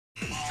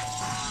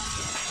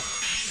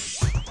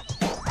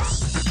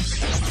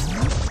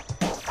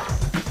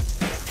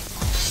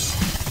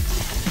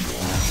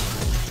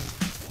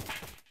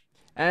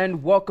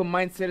And welcome,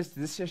 Mindsetters, to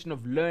this session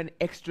of Learn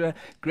Extra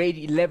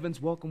Grade 11s.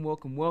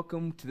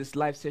 Welcome to this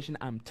live session.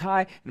 I'm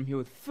Ty, and I'm here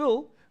with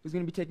Phil, who's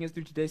going to be taking us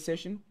through today's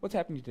session. What's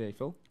happening today,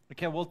 Phil?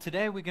 Okay, well,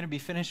 today we're going to be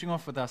finishing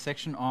off with our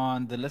section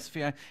on the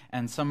lithosphere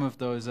and some of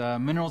those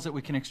minerals that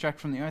we can extract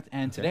from the earth.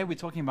 And today we're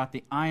talking about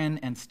the iron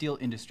and steel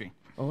industry.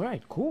 All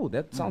right, cool.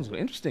 That sounds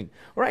really interesting.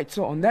 All right,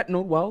 so on that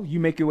note, while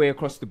you make your way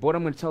across the board,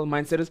 I'm going to tell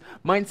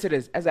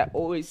Mindsetters, as I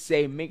always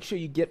say, make sure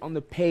you get on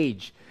the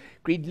page.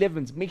 Grade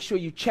 11s, make sure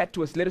you chat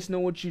to us. Let us know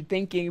what you're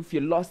thinking, if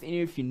you're lost in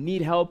here, if you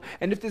need help.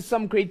 And if there's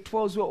some grade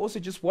 12s who are also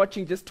just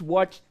watching, just to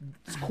watch,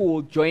 it's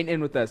cool, join in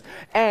with us.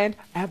 And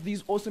I have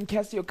these awesome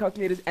Casio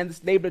calculators and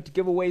this labeler to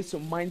give away, so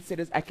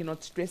Mindsetters, I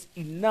cannot stress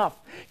enough.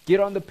 Get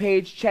on the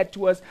page, chat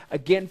to us.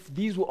 Again,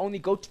 these will only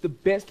go to the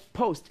best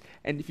post.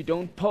 And if you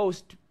don't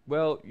post,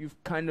 well, you've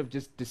kind of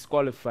just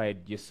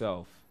disqualified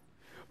yourself.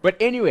 But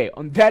anyway,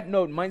 on that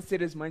note,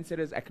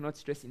 Mindsetters, I cannot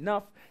stress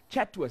enough.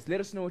 Chat to us. Let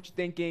us know what you're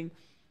thinking.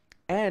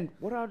 And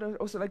what I'd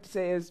also like to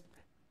say is,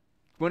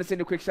 I want to send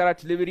a quick shout out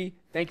to Liberty.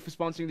 Thank you for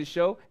sponsoring the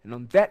show. And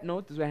on that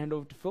note, this is where I hand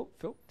over to Phil.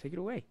 Phil, take it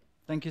away.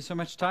 Thank you so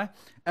much, Ty.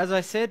 As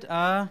I said,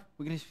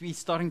 we're going to be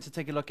starting to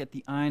take a look at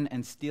the iron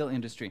and steel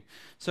industry.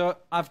 So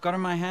I've got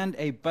in my hand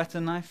a butter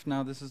knife.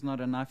 Now, this is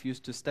not a knife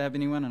used to stab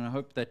anyone, and I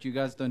hope that you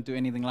guys don't do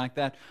anything like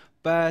that.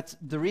 But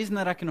the reason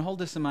that I can hold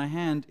this in my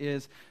hand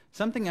is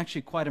something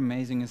actually quite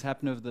amazing has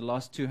happened over the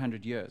last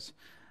 200 years.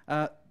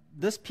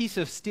 This piece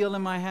of steel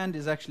in my hand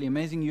is actually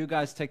amazing. You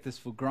guys take this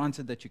for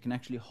granted that you can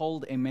actually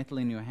hold a metal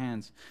in your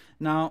hands.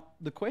 Now,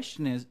 the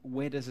question is,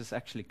 where does this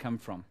actually come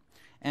from?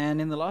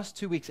 And in the last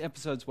 2 weeks'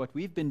 episodes, what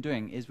we've been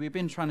doing is we've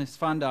been trying to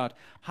find out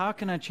how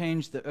can I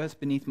change the earth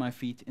beneath my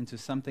feet into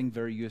something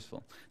very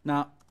useful.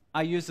 Now,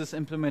 I use this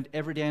implement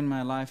every day in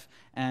my life,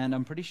 and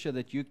I'm pretty sure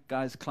that you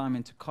guys climb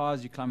into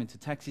cars, you climb into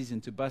taxis,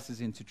 into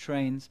buses, into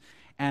trains,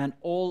 and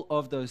all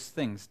of those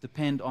things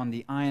depend on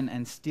the iron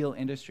and steel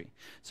industry.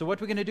 So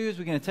what we're going to do is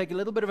we're going to take a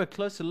little bit of a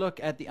closer look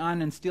at the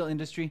iron and steel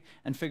industry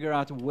and figure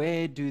out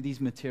where do these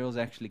materials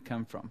actually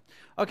come from.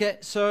 Okay,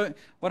 so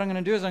what I'm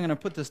going to do is I'm going to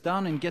put this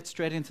down and get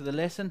straight into the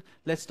lesson.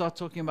 Let's start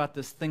talking about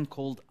this thing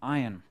called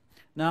iron.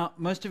 Now,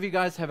 most of you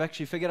guys have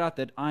actually figured out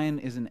that iron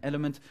is an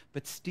element,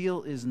 but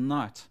steel is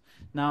not.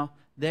 Now,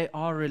 they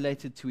are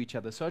related to each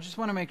other. So I just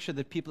want to make sure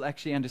that people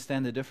actually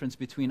understand the difference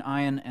between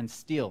iron and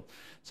steel.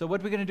 So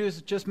what we're going to do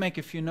is just make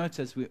a few notes,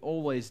 as we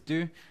always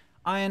do.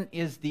 Iron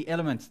is the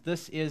element.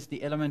 This is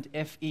the element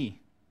Fe.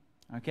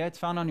 Okay, it's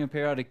found on your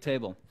periodic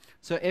table.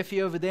 So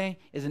Fe over there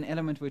is an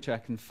element which I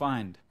can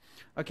find.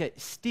 Okay,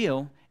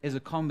 steel is a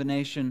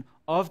combination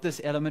of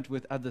this element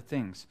with other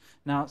things.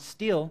 Now,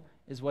 steel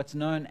is what's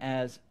known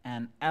as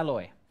an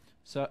alloy.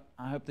 So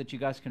I hope that you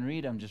guys can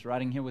read. I'm just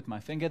writing here with my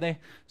finger there.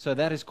 So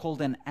that is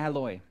called an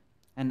alloy.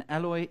 An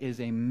alloy is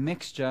a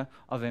mixture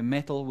of a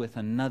metal with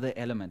another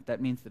element. That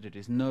means that it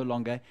is no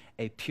longer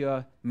a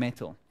pure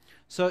metal.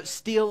 So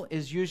steel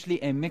is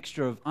usually a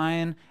mixture of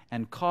iron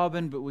and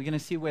carbon, but we're going to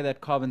see where that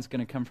carbon is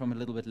going to come from a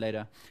little bit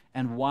later,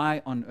 and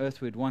why on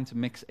earth we'd want to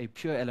mix a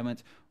pure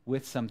element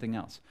with something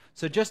else.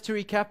 So just to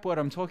recap what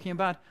I'm talking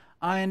about,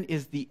 iron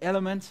is the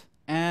element.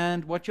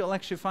 And what you'll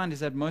actually find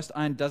is that most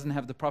iron doesn't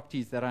have the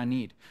properties that I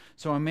need.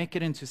 So I make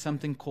it into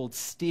something called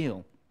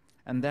steel.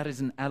 And that is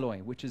an alloy,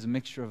 which is a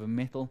mixture of a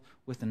metal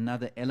with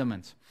another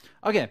element.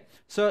 Okay,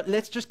 so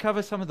let's just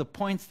cover some of the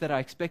points that I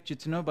expect you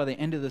to know by the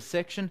end of this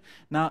section.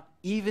 Now,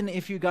 even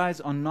if you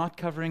guys are not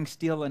covering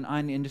steel and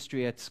iron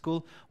industry at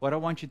school, what I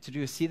want you to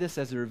do is see this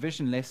as a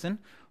revision lesson,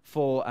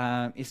 for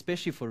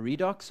especially for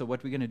redox. So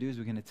what we're going to do is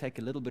we're going to take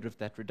a little bit of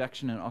that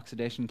reduction and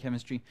oxidation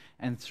chemistry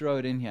and throw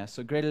it in here.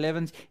 So grade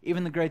 11s,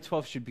 even the grade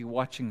 12s should be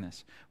watching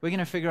this. We're going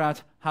to figure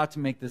out how to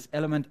make this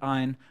element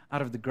iron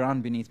out of the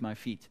ground beneath my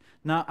feet.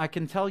 Now, I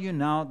can tell you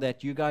now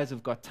that you guys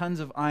have got tons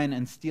of iron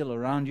and steel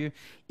around you.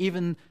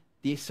 Even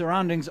the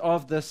surroundings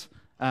of this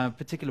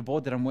particular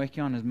board that I'm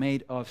working on is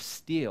made of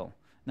steel.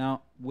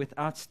 Now,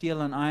 without steel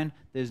and iron,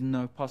 there's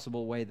no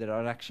possible way that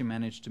I'd actually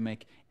manage to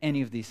make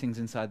any of these things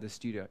inside the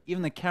studio.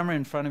 Even the camera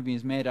in front of me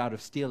is made out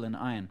of steel and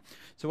iron.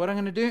 So what I'm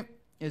going to do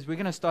is we're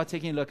going to start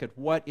taking a look at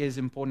what is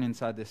important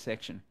inside this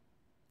section.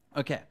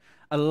 Okay,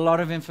 a lot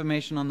of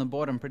information on the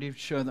board. I'm pretty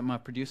sure that my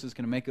producer is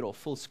going to make it all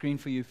full screen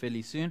for you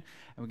fairly soon. And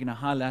we're going to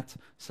highlight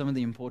some of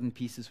the important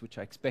pieces which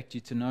I expect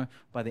you to know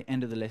by the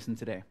end of the lesson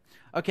today.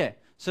 Okay,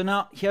 so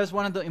now here's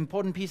one of the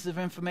important pieces of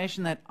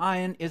information, that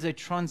iron is a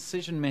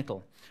transition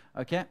metal.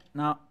 Okay,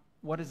 now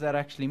what does that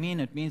actually mean?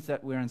 It means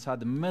that we're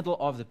inside the middle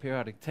of the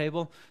periodic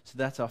table. So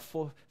that's our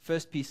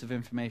first piece of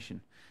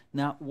information.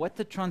 Now, what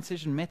the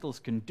transition metals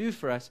can do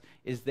for us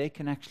is they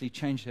can actually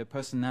change their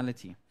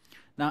personality.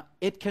 Now,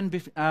 it can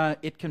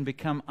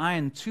become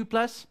iron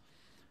 2+,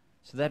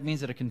 so that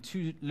means that it can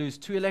lose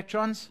 2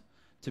 electrons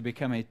to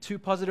become a 2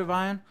 positive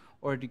ion,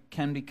 or it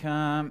can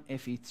become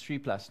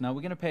Fe3+. Now,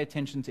 we're going to pay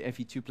attention to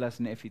Fe2+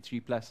 and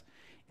Fe3+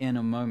 in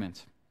a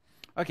moment.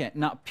 Okay,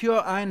 now pure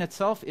iron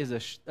itself is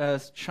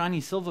a shiny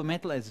silver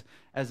metal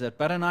as a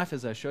butter knife,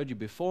 as I showed you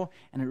before,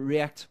 and it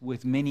reacts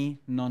with many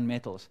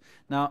non-metals.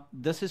 Now,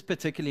 this is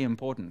particularly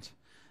important.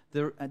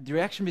 the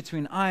reaction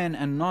between iron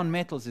and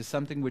non-metals is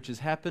something which has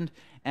happened,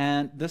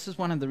 and this is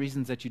one of the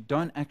reasons that you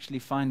don't actually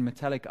find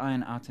metallic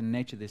iron out in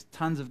nature. There's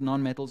tons of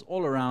non-metals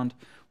all around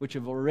which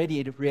have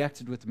already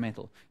reacted with the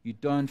metal. You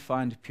don't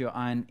find pure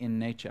iron in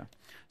nature.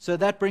 So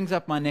that brings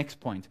up my next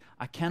point.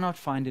 I cannot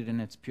find it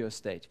in its pure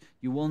state.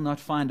 You will not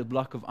find a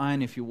block of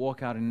iron if you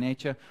walk out in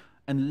nature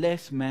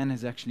unless man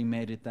has actually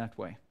made it that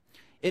way.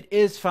 It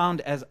is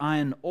found as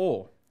iron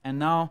ore. And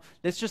now,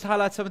 let's just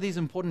highlight some of these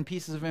important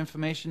pieces of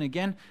information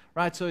again.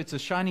 Right, so it's a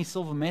shiny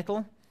silver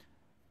metal.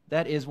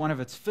 That is one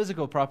of its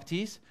physical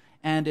properties.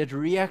 And it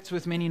reacts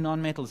with many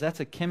non-metals. That's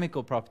a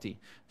chemical property.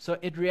 So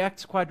it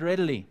reacts quite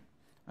readily.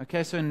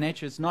 Okay, so in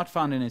nature, it's not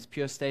found in its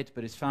pure state,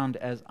 but it's found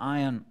as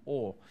iron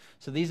ore.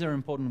 So these are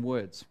important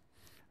words.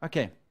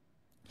 Okay,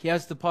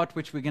 here's the part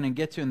which we're going to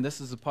get to, and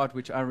this is the part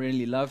which I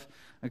really love.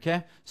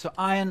 Okay, so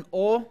iron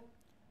ore,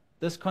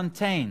 this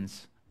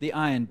contains the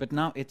iron, but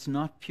now it's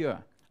not pure.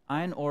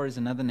 Iron ore is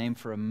another name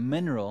for a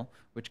mineral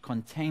which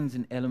contains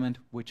an element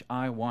which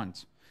I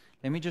want.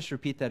 Let me just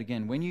repeat that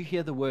again. When you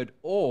hear the word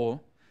ore,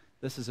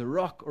 this is a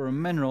rock or a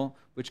mineral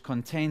which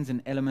contains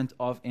an element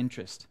of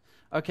interest.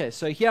 Okay,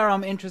 so here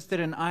I'm interested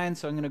in iron,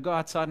 so I'm going to go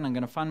outside and I'm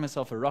going to find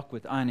myself a rock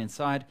with iron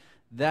inside.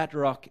 That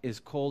rock is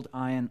called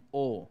iron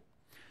ore.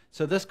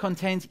 So this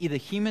contains either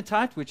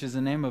hematite, which is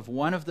the name of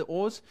one of the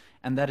ores,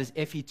 and that is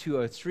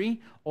Fe2O3,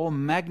 or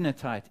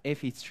magnetite,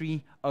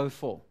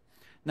 Fe3O4.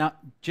 Now,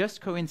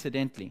 just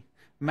coincidentally,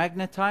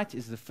 magnetite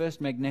is the first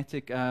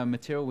magnetic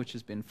material which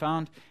has been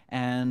found,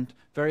 and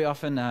very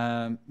often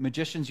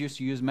magicians used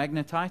to use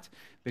magnetite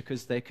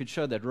because they could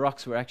show that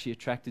rocks were actually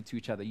attracted to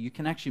each other. You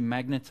can actually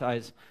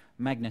magnetize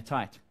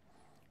magnetite.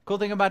 Cool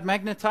thing about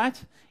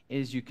magnetite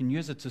is you can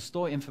use it to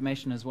store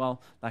information as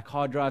well, like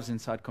hard drives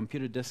inside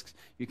computer disks.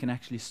 You can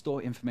actually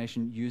store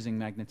information using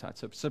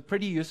magnetite. So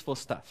pretty useful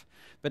stuff.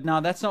 But now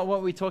that's not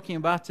what we're talking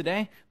about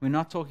today. We're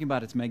not talking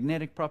about its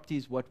magnetic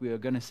properties. What we are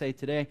going to say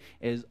today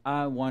is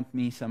I want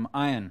me some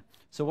iron.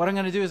 So what I'm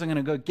going to do is I'm going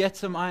to go get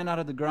some iron out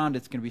of the ground.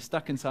 It's going to be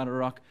stuck inside a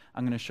rock.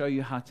 I'm going to show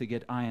you how to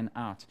get iron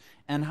out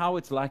and how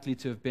it's likely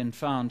to have been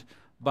found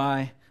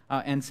by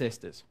our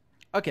ancestors.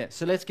 Okay,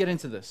 so let's get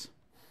into this.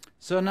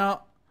 So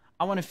now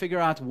I want to figure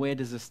out, where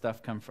does this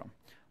stuff come from?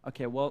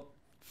 Okay, well,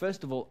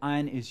 first of all,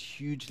 iron is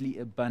hugely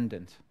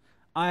abundant.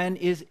 Iron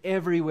is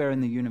everywhere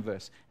in the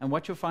universe. And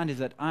what you'll find is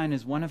that iron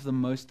is one of the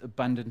most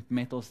abundant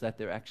metals that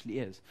there actually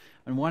is.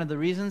 And one of the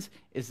reasons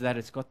is that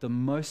it's got the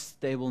most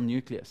stable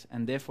nucleus,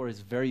 and therefore is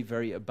very,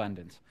 very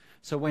abundant.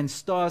 So when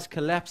stars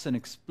collapse and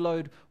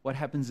explode, what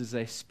happens is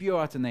they spew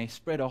out and they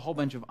spread a whole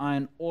bunch of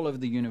iron all over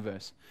the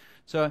universe.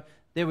 So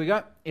there we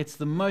go. It's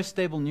the most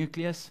stable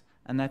nucleus,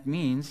 and that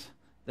means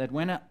that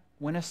when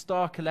a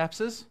star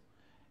collapses,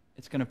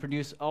 it's going to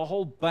produce a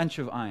whole bunch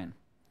of iron.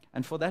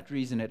 And for that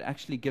reason, it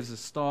actually gives a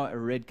star a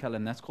red color,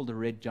 and that's called a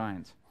red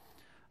giant.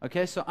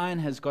 Okay, so iron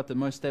has got the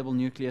most stable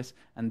nucleus,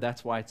 and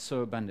that's why it's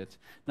so abundant.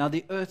 Now,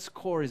 the Earth's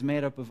core is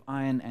made up of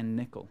iron and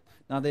nickel.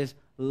 Now, there's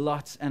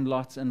lots and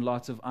lots and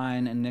lots of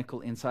iron and nickel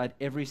inside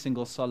every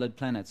single solid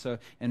planet. So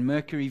in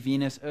Mercury,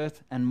 Venus,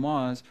 Earth, and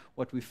Mars,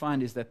 what we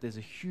find is that there's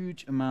a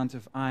huge amount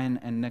of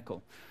iron and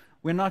nickel.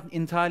 We're not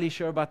entirely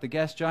sure about the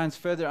gas giants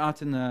further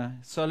out in the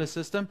solar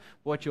system.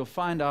 What you'll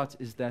find out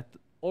is that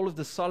all of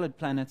the solid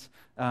planets,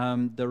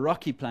 the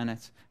rocky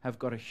planets, have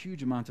got a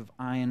huge amount of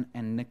iron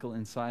and nickel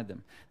inside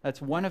them.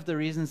 That's one of the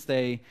reasons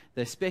they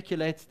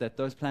speculate that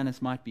those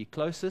planets might be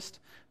closest,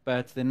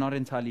 but they're not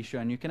entirely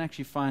sure. And you can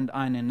actually find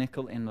iron and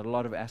nickel in a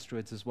lot of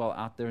asteroids as well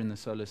out there in the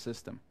solar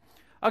system.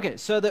 Okay,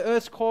 so the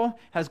Earth's core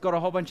has got a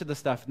whole bunch of the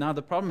stuff. Now,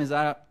 the problem is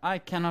I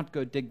cannot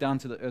go dig down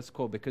to the Earth's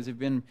core because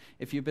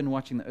if you've been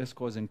watching, the Earth's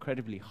core is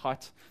incredibly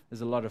hot.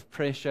 There's a lot of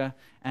pressure,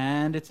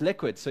 and it's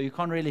liquid, so you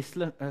can't really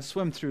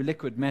swim through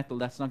liquid metal.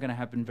 That's not going to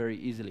happen very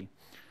easily.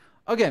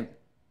 Okay,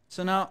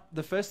 so now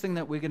the first thing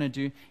that we're going to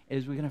do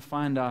is we're going to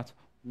find out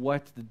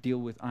what the deal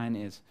with iron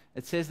is.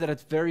 It says that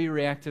it's very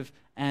reactive,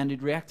 and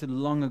it reacted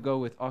long ago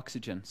with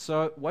oxygen.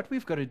 So what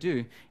we've got to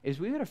do is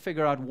we've got to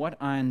figure out what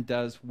iron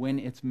does when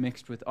it's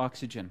mixed with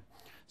oxygen.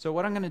 So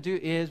what I'm going to do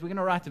is we're going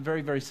to write a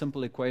very, very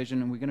simple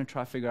equation, and we're going to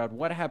try to figure out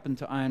what happened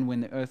to iron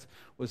when the Earth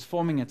was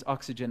forming its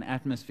oxygen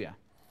atmosphere.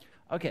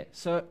 Okay,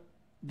 so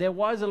there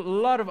was a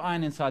lot of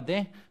iron inside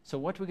there. So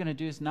what we're going to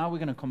do is now we're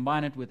going to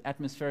combine it with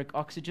atmospheric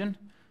oxygen,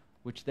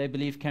 which they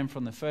believe came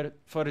from the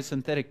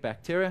photosynthetic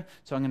bacteria.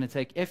 So I'm going to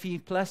take Fe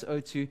plus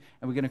O2,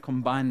 and we're going to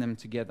combine them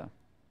together.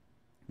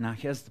 Now,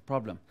 here's the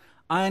problem.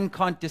 Iron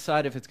can't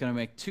decide if it's going to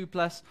make 2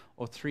 plus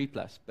or 3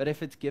 plus. But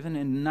if it's given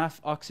enough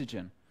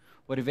oxygen,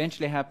 what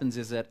eventually happens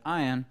is that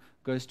iron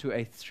goes to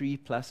a 3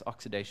 plus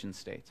oxidation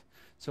state.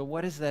 So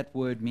what does that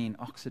word mean,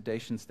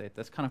 oxidation state?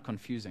 That's kind of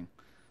confusing.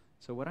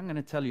 So what I'm going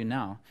to tell you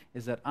now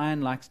is that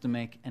iron likes to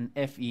make an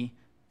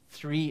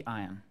Fe3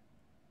 ion.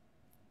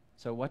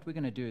 So what we're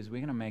going to do is we're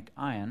going to make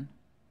iron,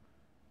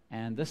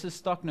 and this is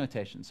stock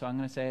notation. So I'm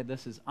going to say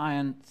this is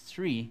iron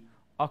 3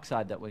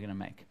 oxide that we're going to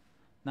make.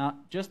 Now,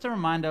 just a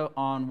reminder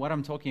on what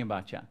I'm talking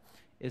about here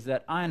is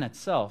that iron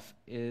itself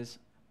is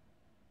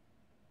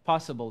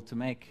possible to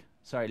make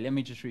sorry, let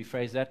me just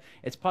rephrase that.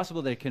 It's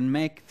possible that it can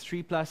make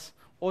 3 plus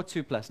or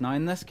 2 plus. Now,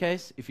 in this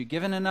case, if you're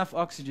given enough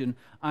oxygen,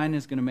 iron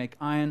is going to make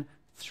iron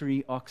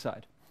 3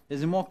 oxide.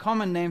 There's a more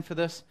common name for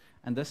this,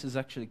 and this is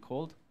actually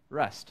called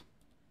rust.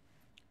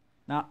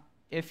 Now,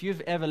 if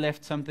you've ever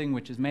left something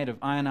which is made of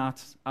iron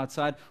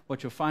outside,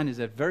 what you'll find is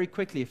that very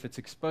quickly, if it's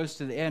exposed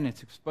to the air and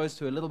it's exposed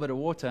to a little bit of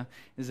water,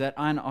 is that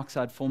iron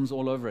oxide forms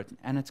all over it,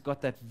 and it's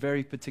got that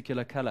very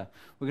particular color.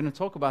 We're going to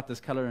talk about this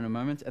color in a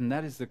moment, and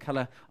that is the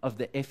color of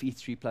the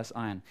Fe3 plus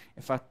iron.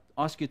 If I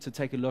ask you to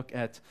take a look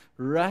at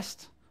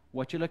rust,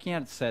 what you're looking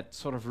at, it's that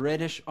sort of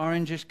reddish,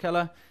 orangish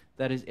color,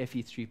 that is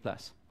Fe3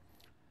 plus.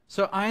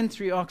 So iron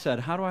 3 oxide,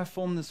 how do I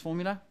form this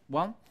formula?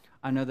 Well,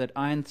 I know that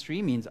iron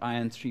 3 means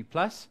iron 3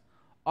 plus.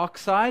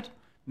 Oxide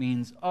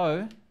means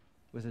O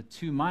with a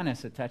 2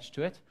 minus attached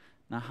to it.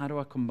 Now, how do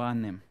I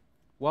combine them?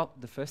 Well,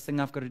 the first thing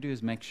I've got to do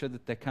is make sure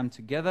that they come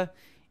together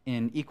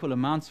in equal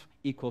amounts,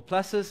 equal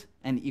pluses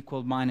and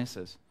equal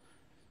minuses.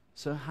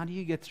 So how do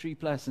you get 3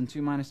 plus and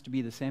 2 minus to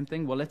be the same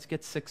thing? Well, let's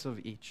get 6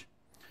 of each.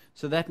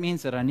 So that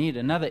means that I need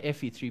another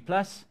Fe3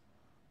 plus.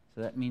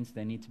 So that means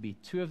there need to be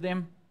 2 of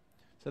them.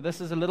 So this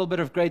is a little bit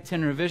of grade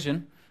 10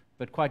 revision,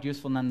 but quite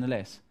useful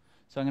nonetheless.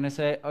 So I'm going to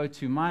say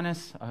O2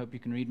 minus. I hope you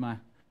can read my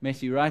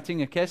messy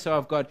writing. Okay, so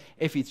I've got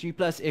Fe3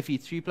 plus,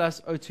 Fe3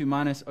 plus, O2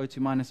 minus, O2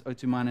 minus,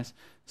 O2 minus.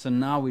 So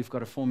now we've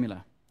got a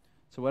formula.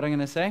 So what I'm going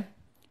to say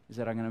is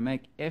that I'm going to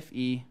make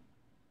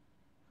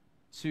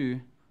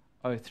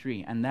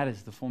Fe2O3, and that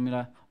is the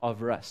formula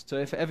of rust. So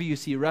if ever you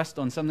see rust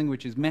on something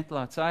which is metal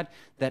outside,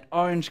 that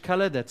orange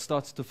color that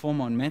starts to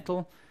form on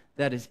metal,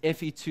 that is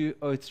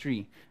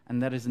Fe2O3,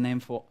 and that is the name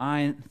for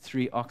iron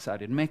 3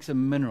 oxide. It makes a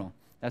mineral.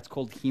 That's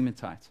called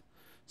hematite.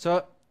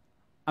 So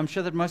I'm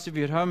sure that most of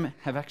you at home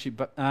have actually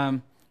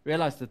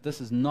realized that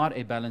this is not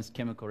a balanced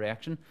chemical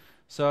reaction.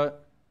 So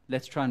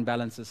let's try and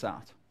balance this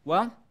out.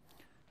 Well,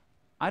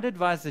 I'd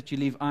advise that you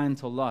leave iron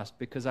till last,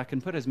 because I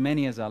can put as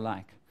many as I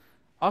like.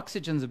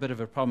 Oxygen's a bit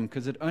of a problem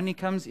because it only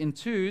comes in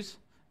 2s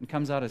and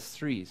comes out as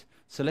 3s.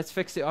 So let's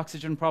fix the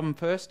oxygen problem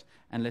first,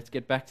 and let's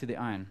get back to the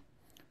iron.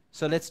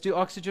 So let's do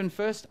oxygen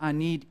first. I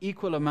need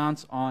equal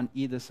amounts on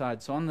either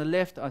side. So on the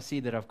left, I see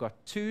that I've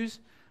got 2s,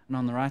 and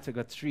on the right, I've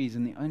got 3s.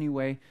 And the only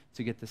way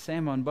to get the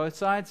same on both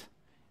sides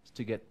is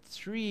to get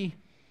 3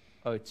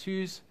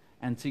 O2s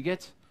and to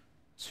get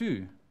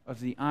 2 of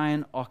the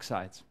iron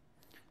oxides.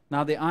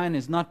 Now, the iron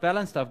is not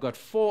balanced. I've got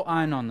 4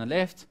 iron on the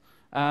left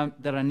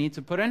that I need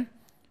to put in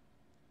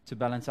to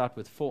balance out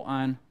with 4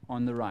 iron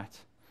on the right.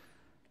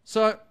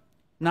 So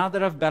now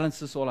that I've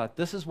balanced this all out,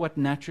 this is what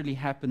naturally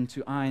happened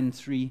to iron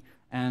 3,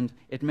 and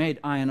it made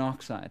iron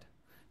oxide.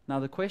 Now,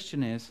 the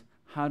question is,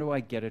 how do I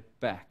get it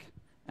back?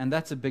 And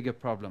that's a bigger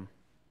problem.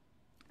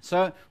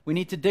 So we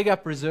need to dig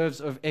up reserves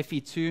of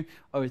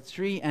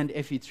Fe2O3 and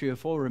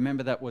Fe3O4.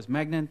 Remember, that was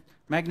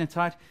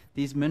magnetite.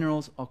 These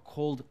minerals are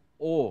called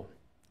ore.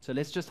 So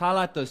let's just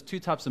highlight those 2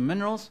 types of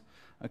minerals.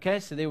 Okay,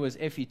 so there was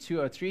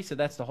Fe2O3, so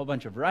that's the whole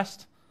bunch of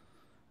rust.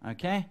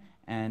 Okay,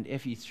 and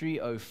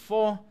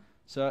Fe3O4.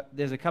 So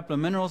there's a couple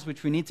of minerals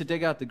which we need to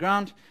dig out the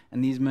ground,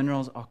 and these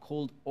minerals are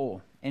called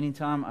ore.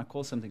 Anytime I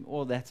call something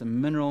ore, that's a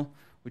mineral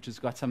which has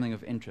got something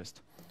of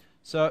interest.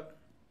 So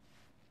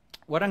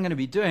what I'm going to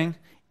be doing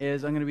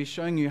is I'm going to be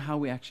showing you how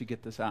we actually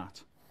get this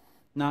out.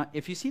 Now,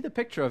 if you see the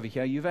picture over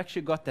here, you've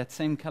actually got that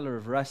same color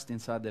of rust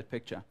inside that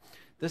picture.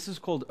 This is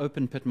called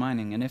open pit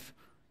mining, and if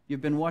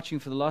you've been watching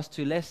for the last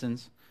 2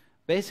 lessons,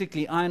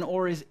 basically iron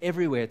ore is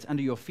everywhere. It's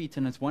under your feet,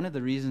 and it's one of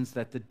the reasons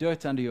that the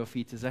dirt under your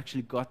feet has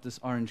actually got this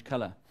orange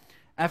color.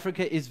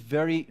 Africa is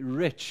very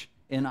rich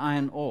in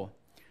iron ore,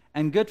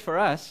 and good for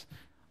us.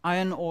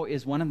 Iron ore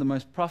is one of the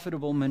most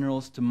profitable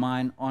minerals to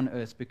mine on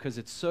Earth because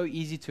it's so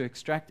easy to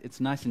extract. It's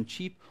nice and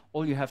cheap.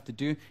 All you have to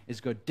do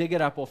is go dig it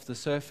up off the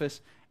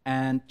surface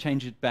and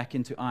change it back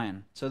into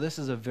iron. So this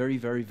is a very,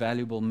 very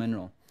valuable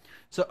mineral.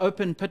 So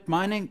open pit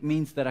mining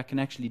means that I can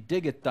actually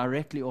dig it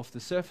directly off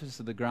the surface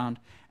of the ground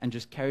and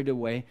just carry it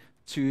away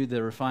to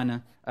the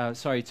refinement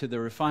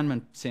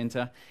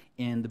center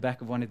in the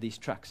back of one of these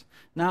trucks.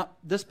 Now,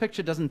 this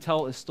picture doesn't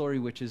tell a story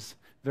which is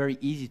very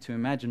easy to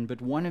imagine,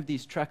 but one of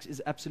these trucks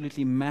is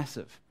absolutely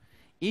massive.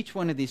 Each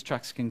one of these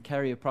trucks can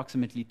carry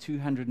approximately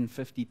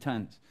 250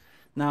 tons.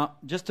 Now,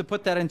 just to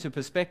put that into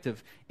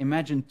perspective,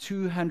 imagine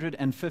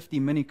 250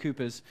 Mini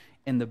Coopers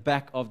in the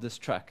back of this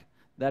truck.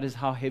 That is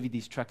how heavy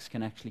these trucks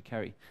can actually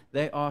carry.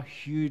 They are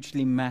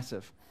hugely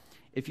massive.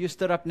 If you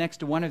stood up next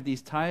to one of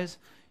these tires,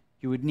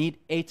 you would need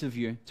 8 of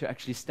you to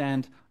actually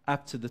stand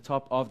up to the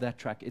top of that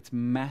truck. It's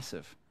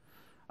massive.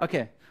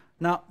 Okay,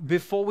 now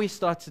before we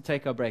start to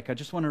take our break, I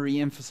just want to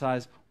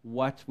re-emphasize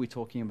what we're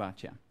talking about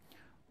here.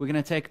 We're going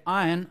to take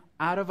iron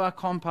out of our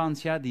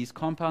compounds here. These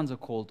compounds are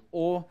called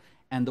ore,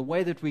 and the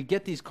way that we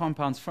get these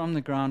compounds from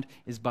the ground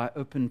is by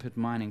open pit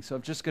mining. So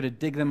I've just got to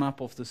dig them up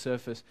off the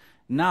surface.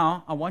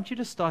 Now, I want you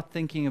to start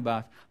thinking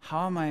about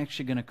how am I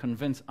actually going to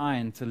convince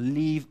iron to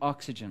leave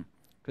oxygen?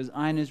 Because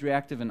iron is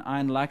reactive and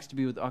iron likes to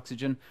be with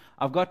oxygen.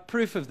 I've got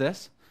proof of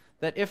this,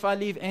 that if I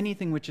leave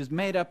anything which is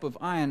made up of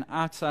iron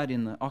outside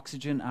in the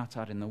oxygen,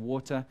 outside in the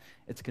water,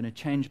 it's going to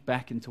change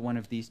back into one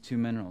of these 2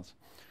 minerals.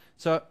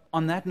 So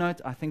on that note,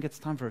 I think it's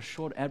time for a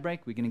short ad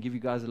break. We're going to give you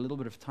guys a little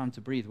bit of time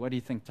to breathe. What do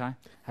you think, Ty?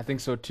 I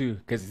think so too,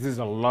 because this is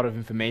a lot of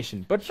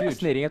information, but Huge.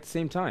 fascinating at the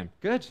same time.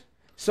 Good.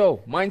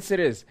 So,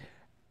 mindsetters,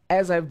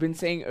 as I've been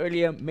saying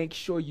earlier, make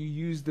sure you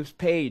use this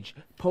page.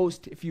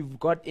 Post if you've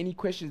got any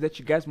questions that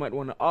you guys might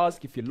want to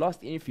ask, if you're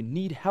lost, and if you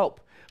need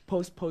help.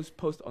 Post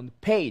on the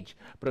page.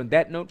 But on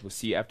that note, we'll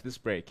see you after this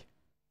break.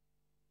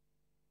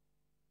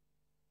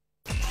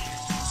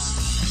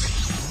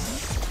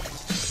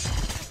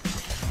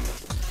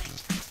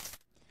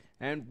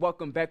 And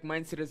welcome back,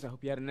 Mindsetters. I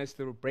hope you had a nice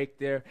little break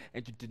there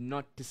and you did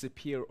not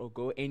disappear or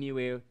go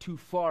anywhere too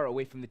far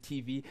away from the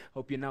TV.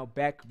 Hope you're now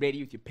back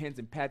ready with your pens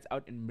and pads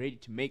out and ready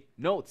to make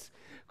notes.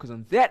 Because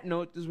on that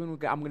note, this is when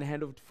I'm going to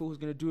hand over to Phil, who's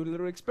going to do a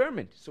little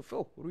experiment. So,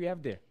 Phil, what do we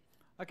have there?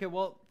 Okay,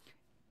 well,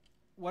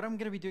 what I'm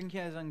going to be doing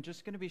here is I'm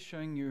just going to be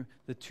showing you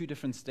the two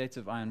different states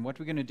of iron. What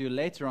we're going to do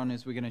later on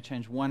is we're going to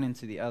change one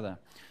into the other.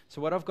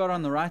 So what I've got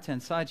on the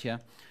right-hand side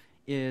here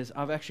is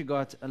I've actually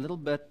got a little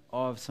bit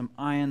of some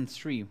iron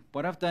 3.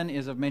 What I've done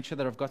is I've made sure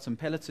that I've got some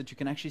pellets that you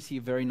can actually see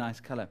a very nice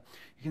color.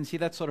 You can see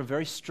that sort of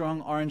very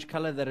strong orange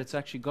color that it's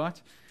actually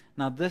got.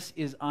 Now this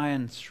is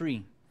iron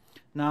 3.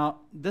 Now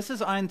this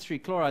is iron 3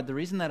 chloride. The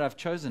reason that I've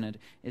chosen it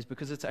is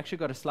because it's actually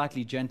got a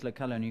slightly gentler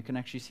color and you can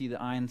actually see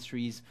the iron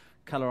 3's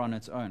color on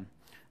its own.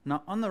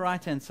 Now on the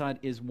right hand side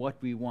is what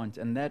we want,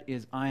 and that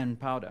is iron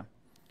powder.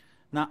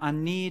 Now, I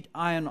need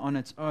iron on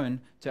its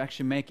own to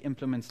actually make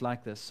implements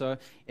like this. So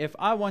if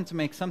I want to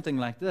make something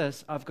like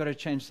this, I've got to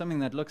change something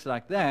that looks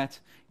like that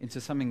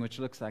into something which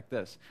looks like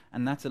this.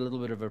 And that's a little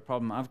bit of a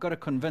problem. I've got to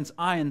convince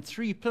iron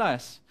 3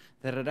 plus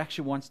that it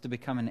actually wants to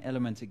become an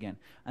element again.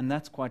 And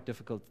that's quite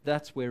difficult.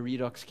 That's where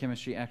redox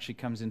chemistry actually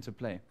comes into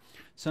play.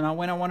 So now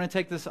when I want to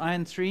take this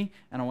iron 3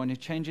 and I want to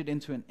change it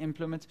into an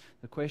implement,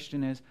 the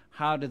question is,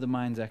 how do the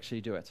mines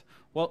actually do it?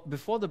 Well,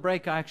 before the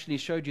break, I actually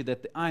showed you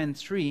that the iron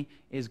 3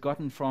 is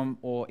gotten from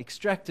or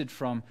extracted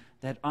from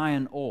that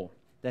iron ore,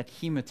 that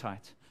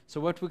hematite. So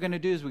what we're going to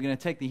do is we're going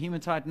to take the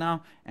hematite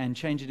now and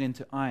change it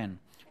into iron.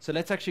 So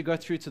let's actually go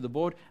through to the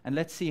board and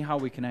let's see how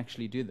we can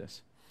actually do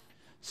this.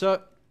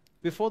 So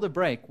before the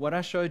break, what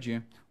I showed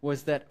you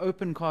was that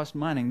open cast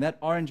mining, that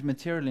orange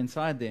material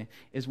inside there,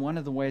 is one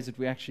of the ways that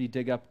we actually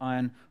dig up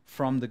iron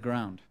from the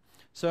ground.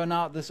 So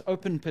now this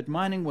open pit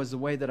mining was the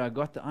way that I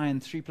got the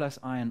iron 3 plus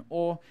iron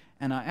ore,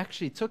 and I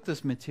actually took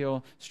this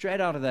material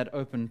straight out of that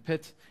open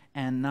pit,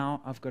 and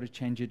now I've got to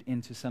change it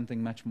into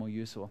something much more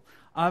useful.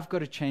 I've got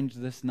to change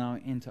this now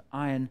into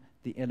iron,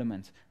 the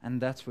element, and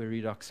that's where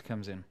redox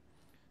comes in.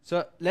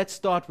 So let's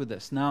start with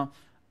this. Now,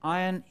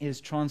 iron is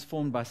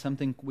transformed by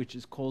something which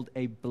is called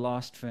a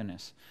blast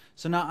furnace.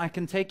 So now I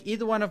can take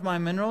either one of my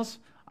minerals.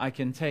 I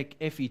can take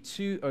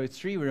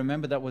Fe2O3.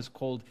 Remember that was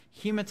called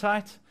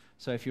hematite.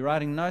 So if you're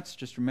writing notes,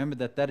 just remember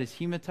that that is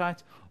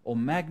hematite, or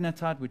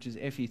magnetite, which is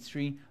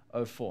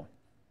Fe3O4.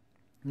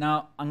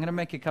 Now, I'm going to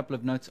make a couple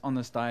of notes on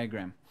this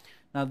diagram.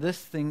 Now, this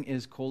thing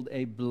is called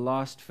a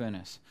blast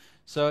furnace.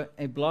 So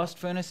a blast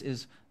furnace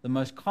is the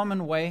most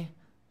common way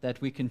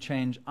that we can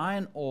change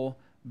iron ore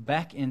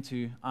back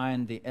into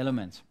iron, the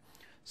element.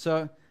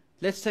 So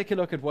let's take a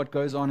look at what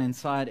goes on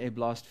inside a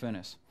blast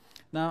furnace.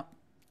 Now,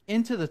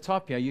 into the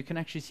top here, you can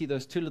actually see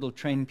those two little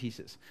train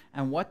pieces.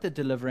 And what they're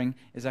delivering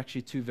is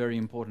actually two very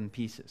important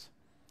pieces.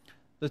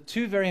 The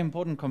two very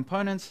important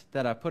components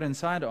that I put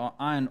inside are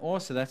iron ore,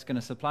 so that's going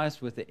to supply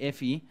us with the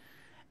Fe,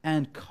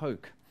 and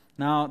coke.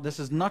 Now, this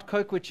is not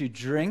coke which you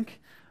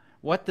drink.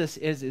 What this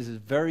is a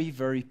very,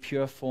 very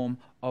pure form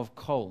of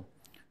coal.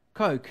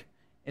 Coke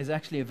is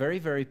actually a very,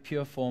 very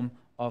pure form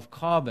of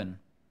carbon.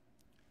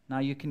 Now,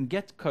 you can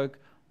get coke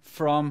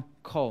from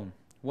coal.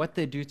 What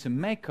they do to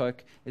make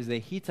coke is they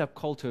heat up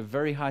coal to a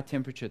very high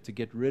temperature to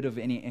get rid of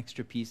any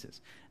extra pieces,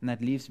 and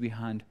that leaves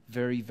behind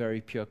very, very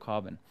pure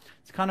carbon.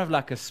 It's kind of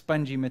like a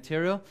spongy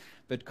material,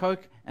 but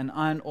coke and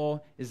iron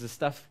ore is the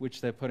stuff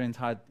which they put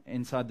inside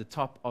the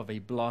top of a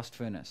blast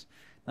furnace.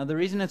 Now, the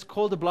reason it's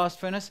called a blast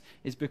furnace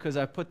is because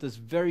I put this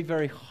very,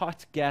 very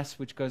hot gas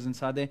which goes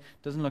inside there.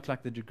 Doesn't look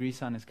like the degree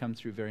sign has come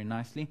through very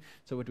nicely.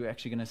 So what we're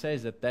actually going to say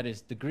is that that is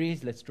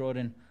degrees. Let's draw it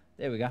in.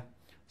 There we go.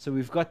 So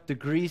we've got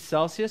degrees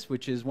Celsius,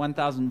 which is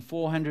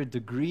 1,400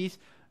 degrees.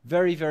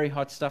 Very, very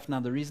hot stuff. Now,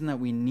 the reason that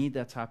we need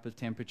that type of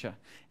temperature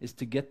is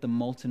to get the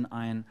molten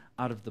iron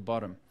out of the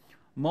bottom.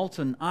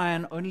 Molten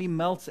iron only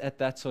melts at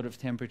that sort of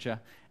temperature,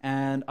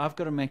 and I've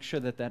got to make sure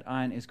that that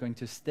iron is going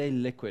to stay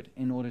liquid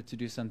in order to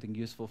do something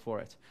useful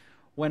for it.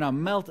 When I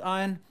melt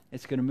iron,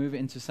 it's going to move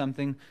into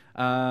something,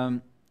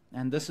 and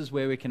this is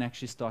where we can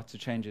actually start to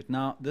change it.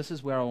 Now, this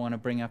is where I want to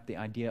bring up the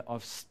idea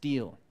of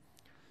steel.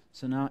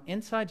 So now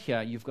inside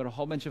here, you've got a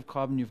whole bunch of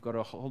carbon, you've got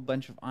a whole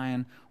bunch of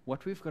iron.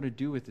 What we've got to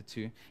do with the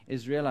two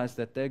is realize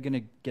that they're going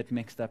to get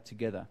mixed up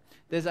together.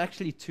 There's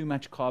actually too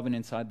much carbon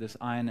inside this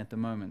iron at the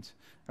moment.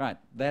 Right,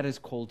 that is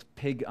called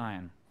pig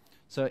iron.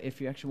 So if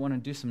you actually want to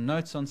do some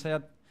notes on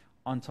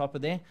top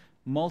of there,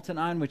 molten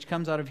iron, which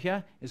comes out of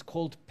here, is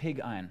called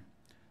pig iron.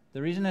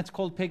 The reason it's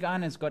called pig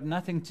iron has got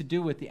nothing to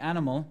do with the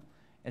animal.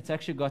 It's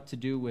actually got to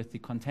do with the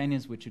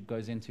containers which it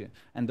goes into,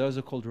 and those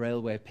are called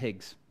railway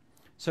pigs.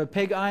 So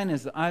pig iron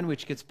is the iron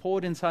which gets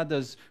poured inside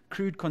those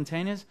crude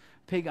containers.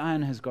 Pig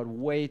iron has got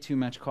way too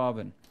much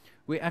carbon.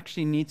 We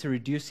actually need to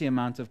reduce the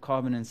amount of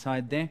carbon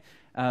inside there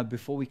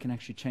before we can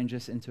actually change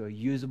this into a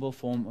usable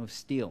form of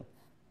steel.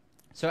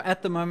 So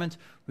at the moment,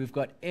 we've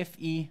got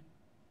Fe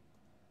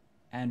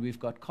and we've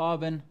got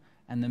carbon,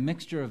 and the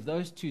mixture of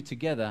those two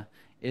together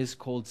is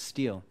called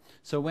steel.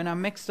 So when I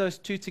mix those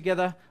two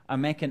together, I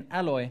make an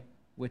alloy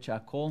which I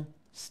call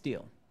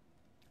steel.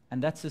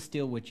 And that's the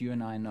steel which you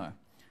and I know.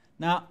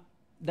 Now,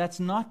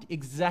 that's not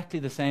exactly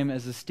the same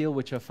as the steel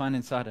which I find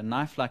inside a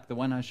knife like the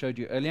one I showed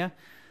you earlier.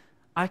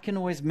 I can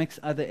always mix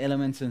other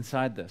elements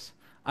inside this.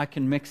 I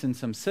can mix in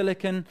some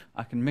silicon,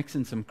 I can mix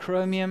in some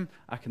chromium,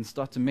 I can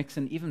start to mix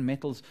in even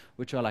metals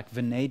which are like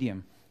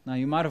vanadium. Now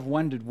you might have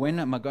wondered, when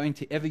am I going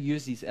to ever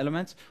use these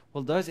elements?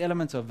 Well, those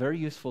elements are very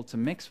useful to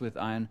mix with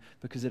iron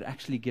because it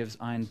actually gives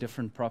iron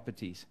different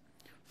properties.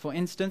 For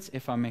instance,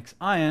 if I mix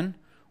iron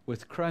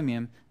with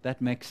chromium,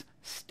 that makes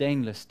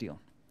stainless steel.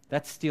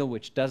 That's steel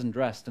which doesn't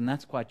rust, and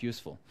that's quite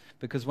useful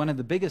because one of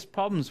the biggest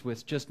problems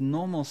with just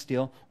normal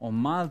steel or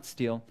mild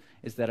steel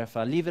is that if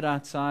I leave it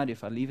outside,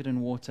 if I leave it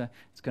in water,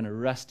 it's going to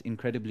rust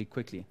incredibly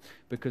quickly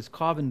because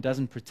carbon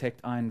doesn't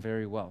protect iron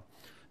very well.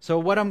 So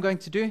what I'm going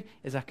to do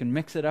is I can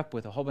mix it up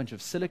with a whole bunch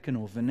of silicon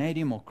or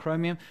vanadium or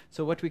chromium.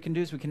 So what we can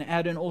do is we can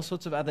add in all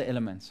sorts of other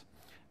elements,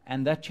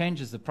 and that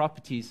changes the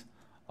properties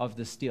of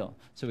the steel.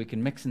 So we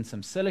can mix in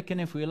some silicon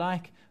if we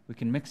like, we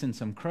can mix in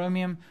some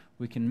chromium,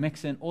 we can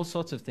mix in all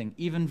sorts of things,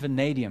 even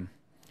vanadium.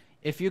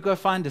 If you go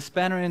find a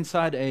spanner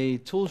inside a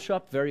tool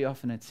shop, very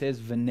often it says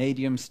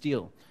vanadium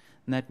steel.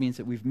 And that means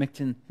that we've mixed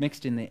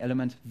in the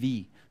element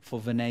V for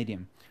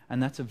vanadium.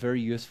 And that's a very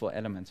useful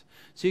element.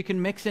 So you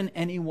can mix in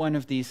any one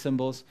of these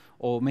symbols,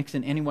 or mix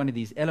in any one of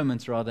these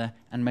elements rather,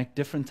 and make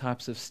different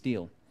types of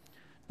steel.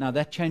 Now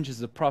that changes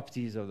the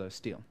properties of those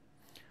steel.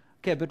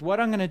 Okay, but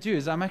what I'm going to do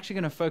is I'm actually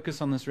going to focus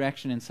on this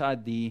reaction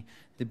inside the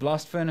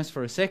blast furnace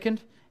for a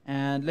second,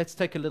 and let's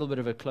take a little bit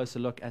of a closer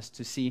look as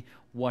to see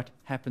what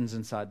happens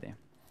inside there.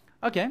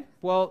 Okay,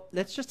 well,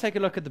 let's just take a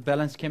look at the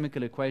balanced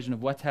chemical equation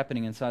of what's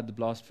happening inside the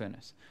blast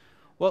furnace.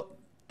 Well,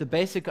 the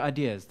basic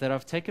idea is that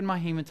I've taken my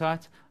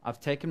hematite, I've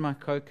taken my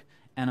coke,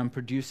 and I'm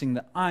producing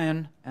the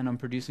iron, and I'm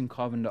producing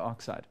carbon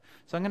dioxide.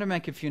 So I'm going to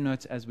make a few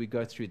notes as we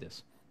go through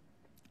this.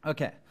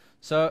 Okay,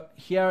 so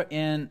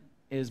herein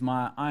is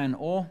my iron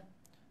ore.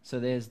 So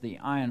there's the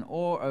iron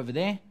ore over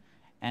there,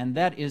 and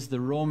that is the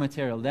raw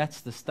material. That's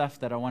the stuff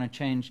that I want to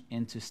change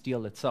into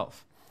steel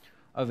itself.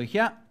 Over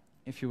here,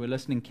 if you were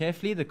listening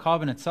carefully, the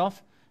carbon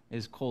itself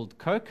is called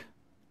coke,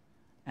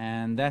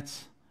 and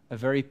that's a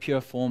very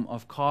pure form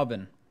of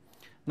carbon.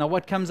 Now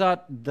what comes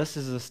out, this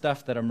is the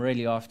stuff that I'm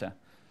really after.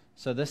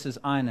 So this is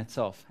iron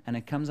itself, and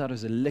it comes out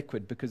as a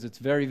liquid because it's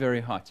very,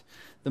 very hot.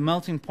 The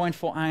melting point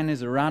for iron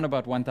is around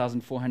about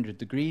 1,400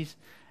 degrees,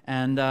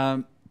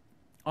 and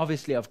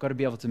obviously I've got to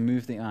be able to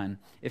move the iron.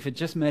 If it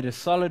just made a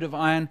solid of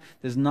iron,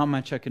 there's not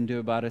much I can do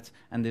about it,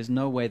 and there's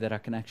no way that I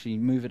can actually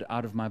move it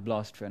out of my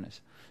blast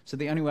furnace. So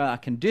the only way I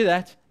can do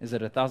that is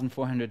at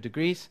 1,400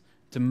 degrees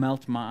to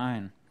melt my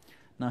iron.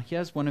 Now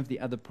here's one of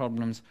the other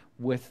problems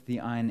with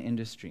the iron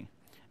industry.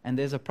 And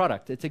there's a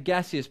product. It's a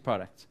gaseous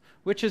product,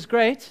 which is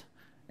great.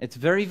 It's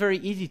very, very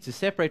easy to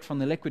separate from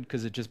the liquid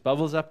because it just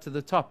bubbles up to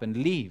the top and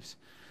leaves.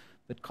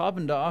 But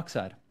carbon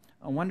dioxide,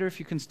 I wonder if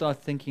you can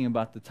start thinking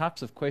about the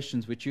types of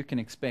questions which you can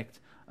expect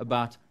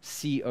about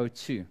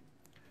CO2.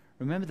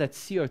 Remember that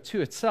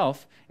CO2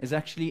 itself is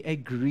actually a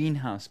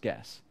greenhouse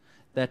gas.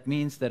 That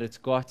means that it's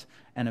got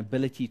an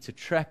ability to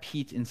trap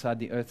heat inside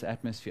the Earth's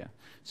atmosphere.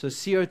 So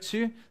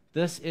CO2,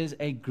 this is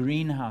a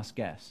greenhouse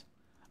gas.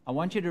 I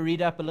want you to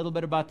read up a little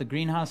bit about the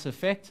greenhouse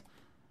effect.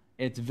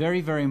 It's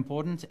very, very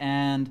important,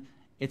 and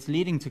it's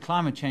leading to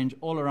climate change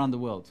all around the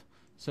world.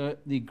 So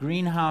the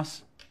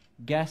greenhouse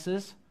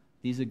gases,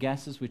 these are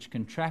gases which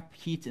can trap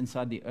heat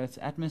inside the Earth's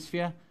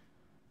atmosphere.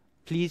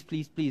 Please,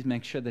 please, please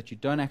make sure that you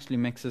don't actually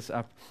mix this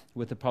up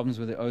with the problems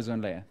with the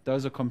ozone layer.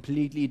 Those are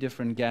completely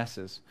different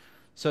gases.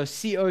 So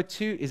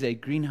CO2 is a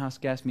greenhouse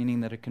gas,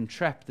 meaning that it can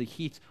trap the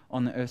heat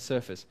on the Earth's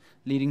surface,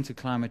 leading to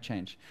climate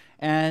change.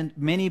 And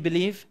many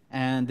believe,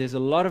 and there's a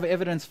lot of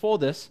evidence for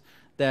this,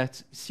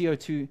 that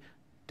CO2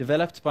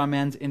 developed by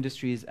man's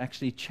industry is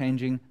actually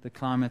changing the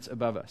climates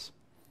above us.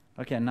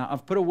 Okay, now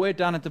I've put a word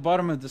down at the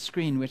bottom of the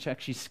screen which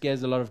actually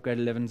scares a lot of grade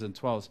 11s and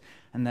 12s,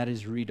 and that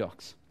is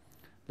redox.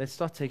 Let's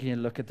start taking a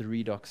look at the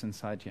redox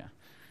inside here.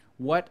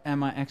 What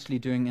am I actually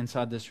doing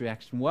inside this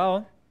reaction?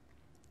 Well,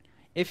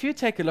 if you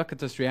take a look at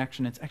this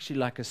reaction, it's actually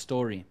like a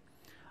story.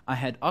 I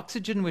had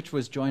oxygen which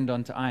was joined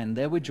onto iron.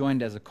 They were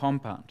joined as a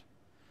compound.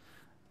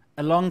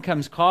 Along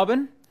comes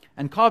carbon,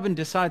 and carbon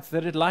decides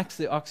that it likes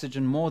the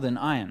oxygen more than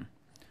iron.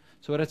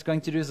 So what it's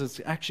going to do is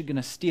it's actually going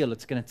to steal.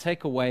 It's going to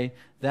take away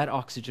that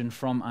oxygen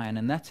from iron,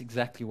 and that's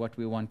exactly what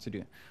we want to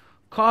do.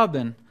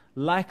 Carbon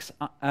likes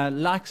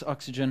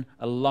oxygen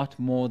a lot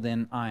more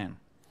than iron.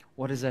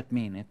 What does that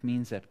mean? It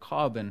means that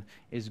carbon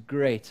is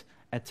great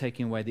at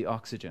taking away the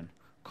oxygen.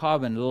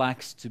 Carbon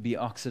likes to be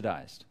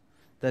oxidized.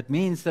 That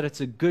means that it's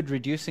a good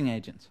reducing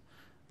agent.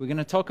 We're going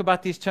to talk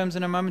about these terms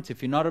in a moment.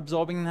 If you're not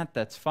absorbing that,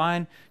 that's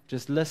fine.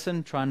 Just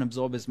listen, try and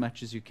absorb as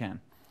much as you can.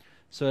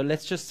 So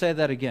let's just say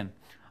that again.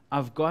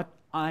 I've got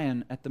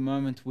iron at the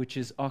moment which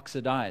is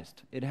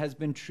oxidized. It has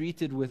been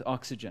treated with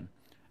oxygen.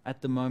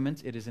 At the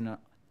moment, it is in a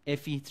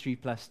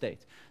Fe3+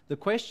 state. The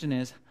question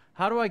is,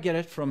 how do I get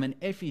it from an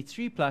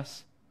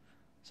Fe3+?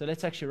 So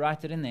let's actually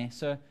write it in there.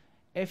 So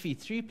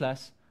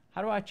Fe3+,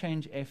 how do I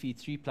change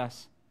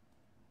Fe3+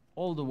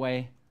 all the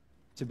way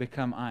to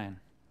become iron?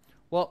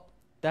 Well,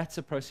 that's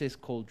a process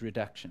called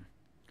reduction.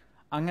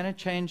 I'm going to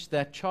change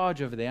that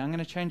charge over there. I'm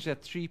going to change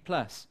that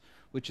 3+,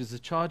 which is the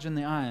charge in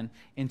the iron,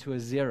 into a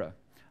 0.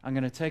 I'm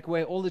going to take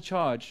away all the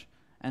charge,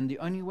 and the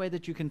only way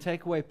that you can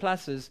take away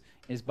pluses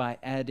is by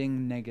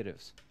adding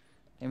negatives.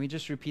 Let me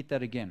just repeat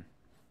that again.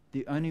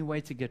 The only way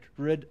to get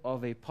rid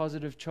of a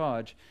positive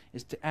charge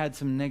is to add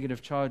some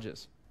negative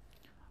charges.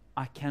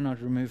 I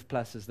cannot remove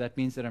pluses. That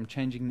means that I'm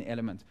changing the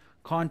element.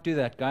 Can't do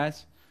that,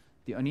 guys.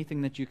 The only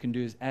thing that you can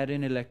do is add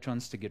in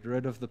electrons to get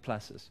rid of the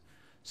pluses.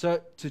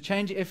 So to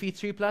change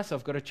Fe3+,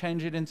 I've got to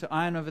change it into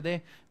iron over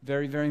there.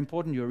 Very, very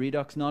important. Your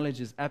redox knowledge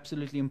is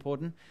absolutely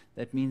important.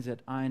 That means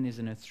that iron is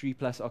in a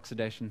 3+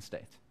 oxidation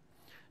state.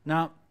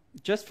 Now,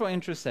 just for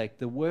interest's sake,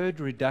 the word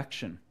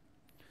reduction.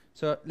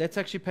 So let's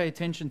actually pay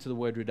attention to the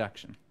word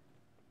reduction.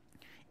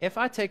 If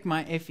I take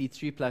my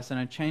Fe3+ and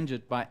I change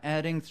it by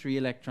adding 3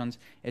 electrons,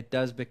 it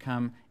does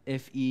become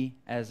Fe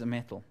as a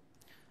metal.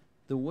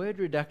 The word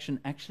reduction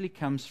actually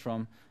comes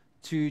from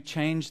to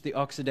change the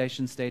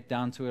oxidation state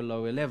down to a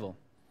lower level.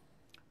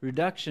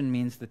 Reduction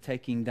means the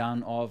taking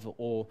down of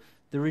or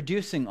the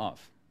reducing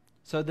of.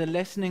 So the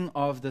lessening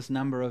of this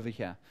number over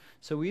here.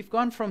 So we've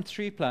gone from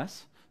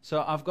 3+.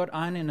 So I've got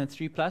iron in a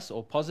 3+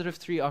 or positive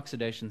 3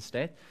 oxidation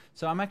state.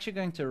 So I'm actually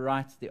going to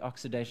write the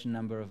oxidation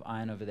number of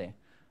iron over there.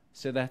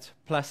 So that's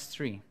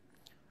 +3.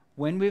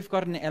 When we've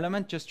got an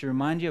element, just to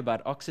remind you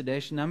about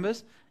oxidation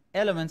numbers,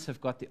 elements have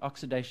got the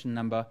oxidation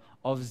number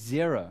of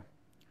 0.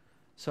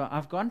 So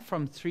I've gone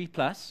from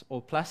 3+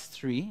 or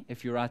 +3,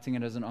 if you're writing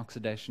it as an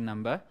oxidation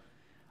number,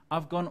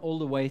 I've gone all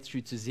the way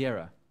through to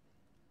 0.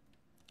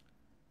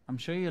 I'm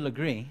sure you'll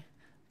agree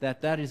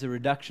that that is a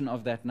reduction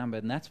of that number,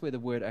 and that's where the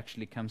word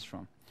actually comes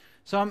from.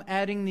 So I'm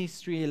adding these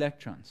 3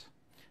 electrons.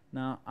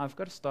 Now, I've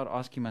got to start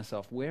asking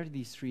myself, where are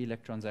these 3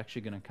 electrons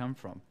actually going to come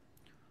from?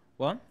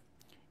 Well,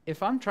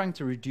 if I'm trying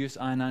to reduce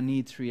iron, I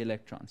need 3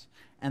 electrons.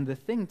 And the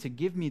thing to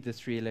give me the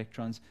 3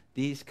 electrons,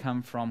 these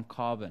come from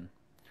carbon.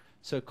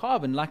 So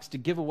carbon likes to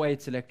give away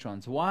its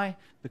electrons. Why?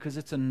 Because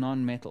it's a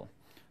non-metal.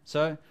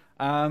 So,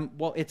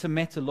 well, it's a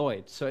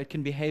metalloid, so it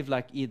can behave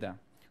like either.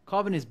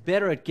 Carbon is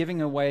better at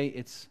giving away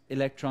its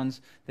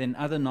electrons than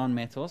other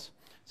non-metals.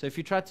 So if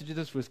you tried to do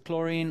this with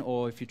chlorine,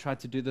 or if you tried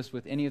to do this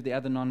with any of the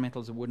other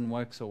non-metals, it wouldn't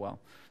work so well.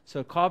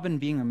 So carbon,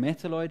 being a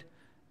metalloid,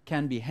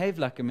 can behave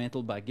like a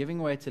metal by giving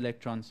away its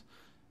electrons,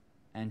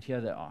 and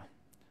here they are.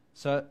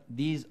 So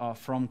these are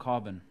from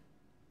carbon.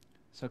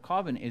 So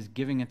carbon is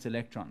giving its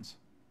electrons,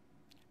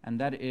 and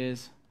that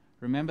is,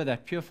 remember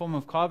that pure form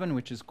of carbon,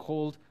 which is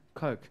called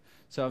coke.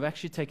 So I've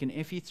actually taken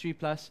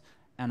Fe3+,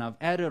 and I've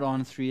added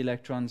on 3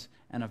 electrons,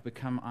 and I've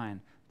become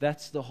iron.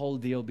 That's the whole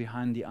deal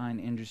behind the iron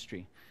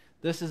industry.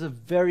 This is a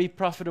very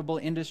profitable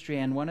industry,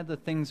 and one of the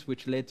things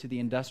which led to the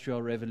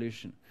Industrial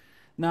Revolution.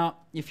 Now,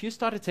 if you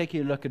started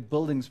taking a look at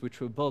buildings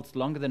which were built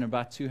longer than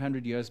about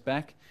 200 years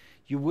back,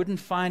 you wouldn't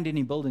find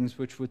any buildings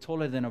which were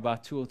taller than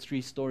about 2 or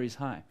 3 stories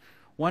high.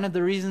 One of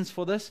the reasons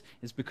for this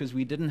is because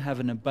we didn't have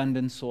an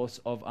abundant source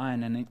of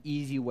iron and an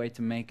easy way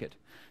to make it.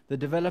 The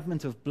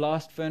development of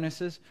blast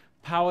furnaces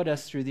powered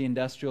us through the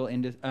Industrial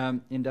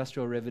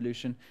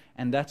Revolution,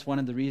 and that's one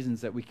of the reasons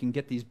that we can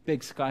get these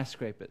big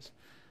skyscrapers.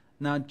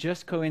 Now,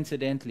 just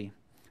coincidentally,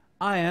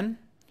 iron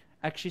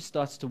actually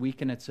starts to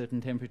weaken at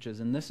certain temperatures,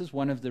 and this is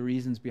one of the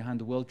reasons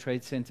behind the World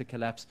Trade Center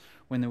collapse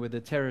when there were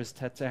the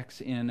terrorist attacks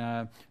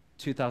in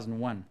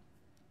 2001.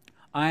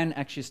 Iron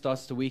actually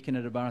starts to weaken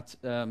at about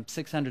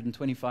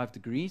 625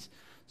 degrees.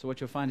 So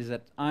what you'll find is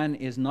that iron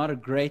is not a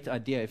great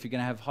idea if you're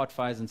going to have hot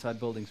fires inside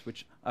buildings,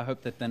 which I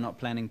hope that they're not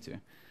planning to.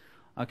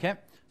 Okay,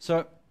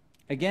 so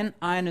again,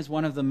 iron is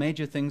one of the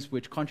major things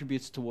which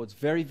contributes towards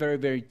very, very,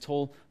 very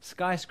tall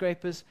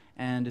skyscrapers,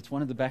 and it's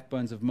one of the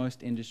backbones of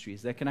most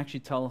industries. They can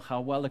actually tell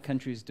how well a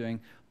country is doing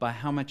by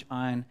how much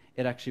iron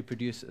it actually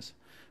produces.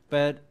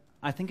 But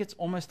I think it's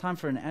almost time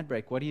for an ad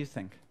break. What do you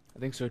think? I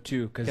think so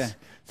too, because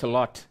it's a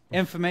lot.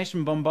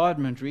 Information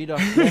bombardment,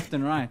 redox left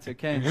and right.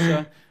 Okay,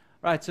 so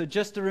right. So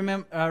just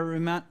to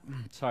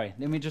sorry,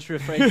 let me just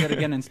rephrase that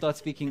again and start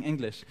speaking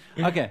English.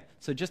 Okay,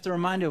 so just a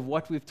reminder of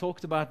what we've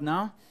talked about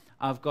now.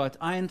 I've got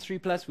iron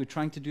 3+. We're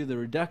trying to do the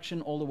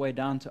reduction all the way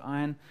down to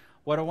iron.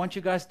 What I want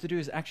you guys to do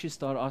is actually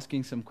start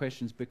asking some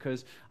questions,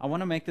 because I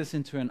want to make this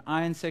into an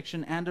iron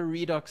section and a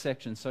redox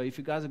section. So if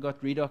you guys have got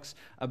redox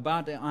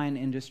about the iron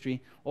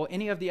industry or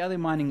any of the other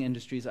mining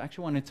industries, I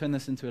actually want to turn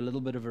this into a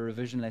little bit of a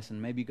revision lesson.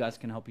 Maybe you guys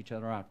can help each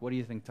other out. What do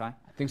you think, Ty?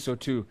 I think so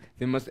too.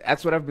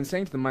 That's what I've been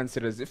saying to the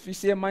mindsetters. If you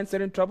see a mindset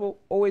in trouble,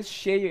 always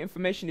share your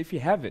information if you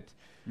have it.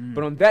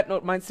 But on that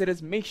note,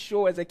 mindsetters, make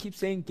sure, as I keep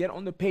saying, get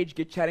on the page,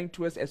 get chatting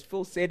to us. As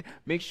Phil said,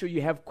 make sure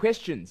you have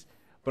questions.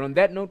 But on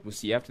that note, we'll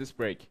see you after this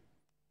break.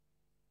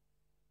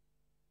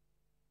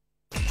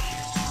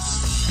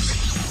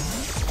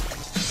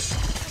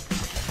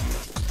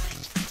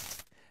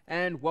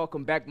 And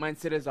welcome back,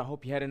 Mindsetters. I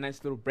hope you had a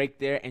nice little break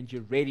there and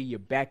you're ready, you're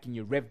back, and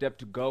you're revved up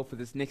to go for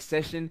this next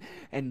session.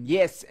 And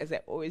yes, as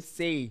I always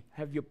say,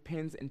 have your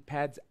pens and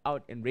pads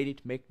out and ready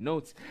to make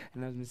notes.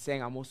 And as I've been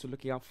saying, I'm also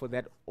looking out for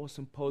that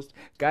awesome post.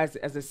 Guys,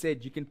 as I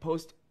said, you can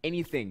post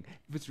anything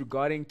if it's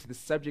regarding to the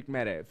subject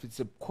matter, if it's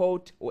a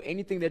quote or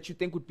anything that you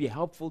think would be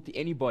helpful to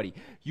anybody.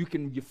 You're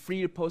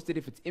free to post it.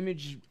 If it's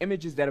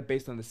images that are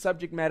based on the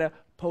subject matter,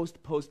 post,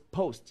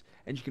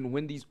 and you can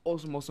win these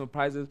awesome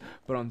prizes.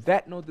 But on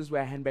that note, this is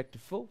where I hand back to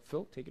Phil.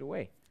 Phil, take it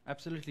away.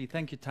 Absolutely.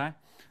 Thank you, Ty.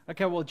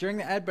 Okay, well, during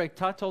the ad break,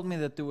 Ty told me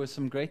that there were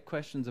some great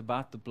questions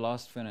about the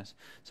blast furnace.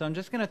 So I'm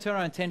just going to turn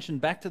our attention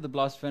back to the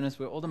blast furnace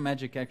where all the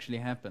magic actually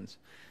happens.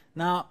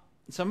 Now,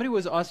 somebody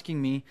was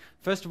asking me,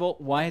 first of all,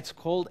 why it's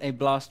called a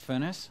blast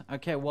furnace.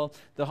 Okay, well,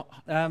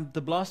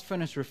 the blast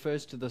furnace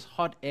refers to this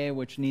hot air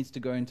which needs to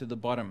go into the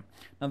bottom.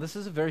 Now, this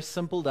is a very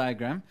simple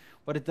diagram.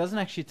 What it doesn't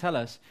actually tell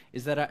us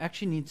is that I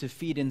actually need to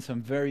feed in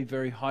some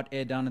very hot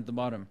air down at the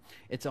bottom.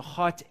 It's a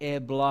hot air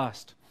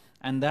blast,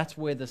 and that's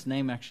where this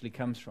name actually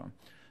comes from.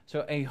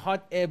 So a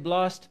hot air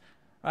blast,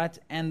 right,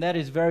 and that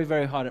is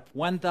very hot at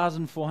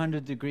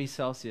 1,400 degrees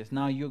Celsius.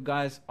 Now, you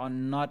guys are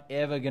not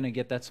ever going to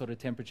get that sort of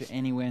temperature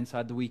anywhere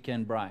inside the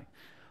Weekend Braai.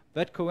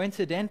 But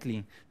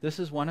coincidentally, this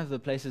is one of the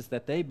places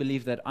that they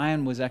believe that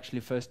iron was actually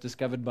first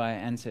discovered by our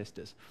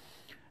ancestors.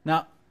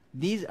 Now,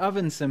 these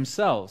ovens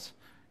themselves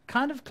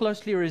kind of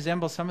closely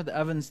resemble some of the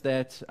ovens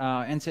that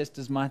our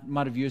ancestors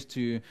might have used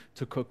to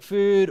cook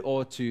food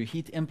or to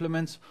heat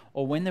implements,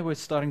 or when they were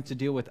starting to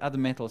deal with other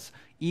metals,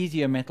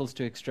 easier metals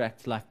to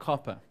extract like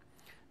copper.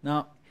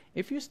 Now,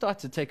 if you start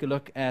to take a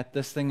look at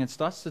this thing, it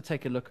starts to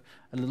take a look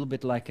a little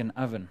bit like an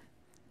oven.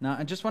 Now,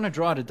 I just want to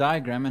draw out a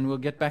diagram, and we'll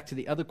get back to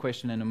the other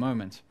question in a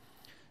moment.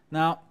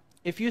 Now,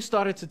 if you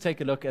started to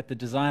take a look at the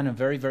design of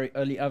very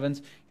early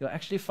ovens, you'll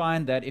actually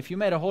find that if you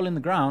made a hole in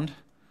the ground,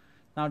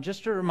 now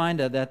just a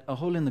reminder that a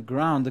hole in the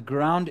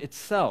ground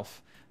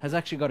itself has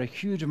actually got a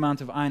huge amount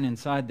of iron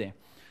inside there.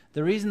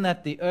 The reason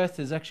that the earth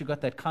has actually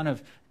got that kind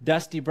of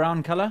dusty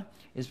brown color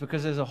is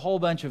because there's a whole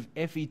bunch of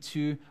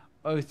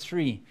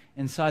Fe2O3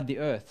 inside the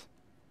earth.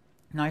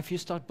 Now, if you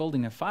start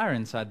building a fire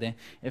inside there,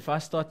 if I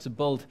start to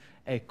build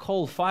a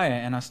coal fire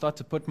and I start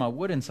to put my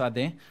wood inside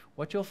there,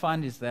 what you'll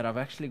find is that I've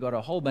actually got a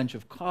whole bunch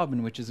of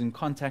carbon which is in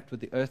contact with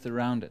the earth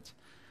around it.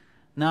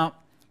 Now,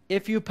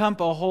 if you pump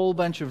a whole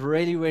bunch of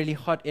really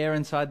hot air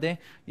inside there,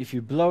 if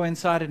you blow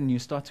inside it and you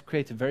start to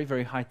create a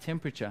very high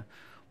temperature,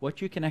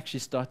 what you can actually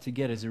start to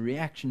get is a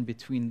reaction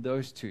between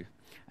those two.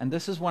 And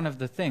this is one of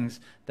the things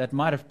that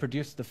might have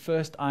produced the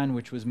first iron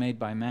which was made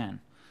by man.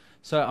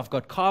 So I've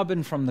got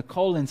carbon from the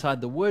coal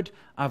inside the wood.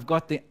 I've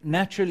got the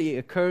naturally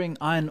occurring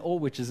iron ore,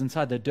 which is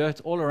inside the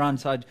dirt all around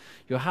inside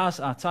your house,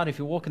 outside. If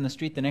you walk in the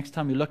street, the next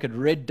time you look at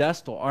red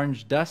dust or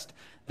orange dust,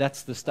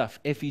 that's the stuff,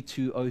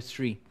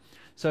 Fe2O3.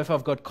 So if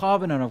I've got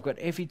carbon and I've got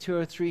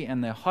Fe2O3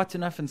 and they're hot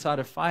enough inside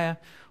a fire,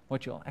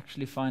 what you'll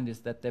actually find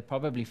is that they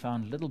probably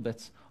found little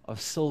bits of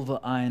silver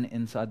iron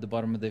inside the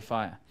bottom of their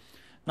fire.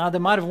 Now, they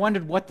might have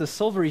wondered what the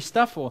silvery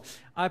stuff was.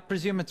 I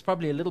presume it's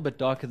probably a little bit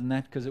darker than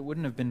that because it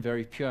wouldn't have been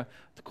very pure.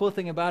 The cool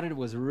thing about it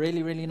was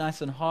really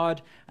nice and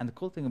hard. And the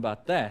cool thing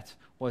about that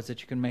was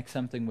that you can make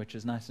something which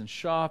is nice and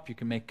sharp. You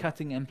can make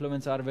cutting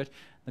implements out of it.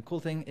 The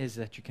cool thing is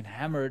that you can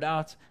hammer it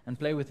out and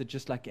play with it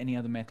just like any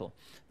other metal.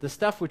 The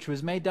stuff which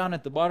was made down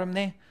at the bottom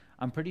there,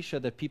 I'm pretty sure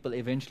that people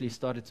eventually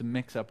started to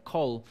mix up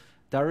coal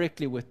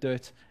directly with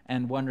dirt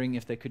and wondering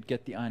if they could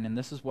get the iron. And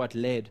this is what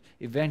led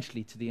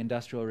eventually to the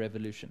Industrial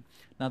Revolution.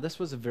 Now, this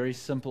was a very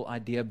simple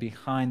idea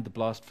behind the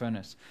blast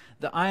furnace.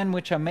 The iron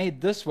which I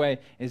made this way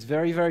is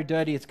very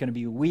dirty. It's going to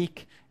be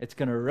weak. It's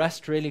going to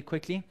rust really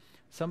quickly.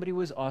 Somebody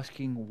was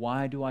asking,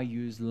 why do I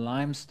use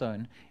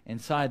limestone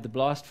inside the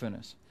blast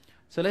furnace?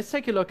 So let's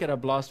take a look at our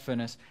blast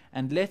furnace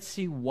and let's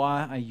see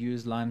why I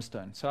use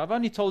limestone. So I've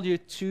only told you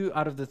 2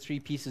 out of the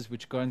 3 pieces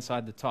which go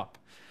inside the top.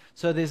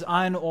 So there's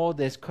iron ore,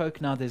 there's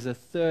coke. Now there's a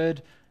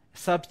third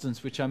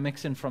substance which I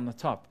mix in from the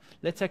top.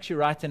 Let's actually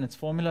write in its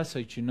formula so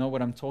that you know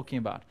what I'm talking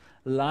about.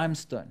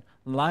 Limestone.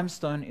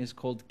 Limestone is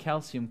called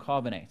calcium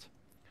carbonate.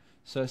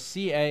 So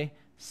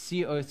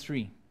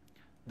CaCO3.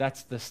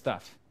 That's the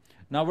stuff.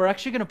 Now we're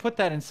actually going to put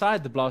that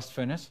inside the blast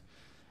furnace,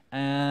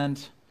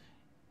 and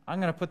I'm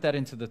going to put that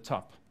into the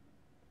top.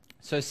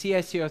 So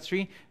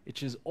CaCO3,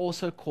 which is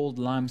also called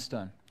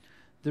limestone.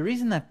 The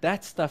reason that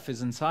that stuff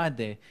is inside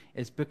there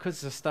is because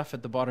the stuff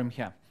at the bottom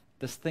here,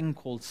 this thing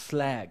called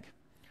slag.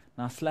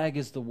 Now, slag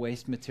is the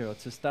waste material.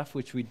 It's the stuff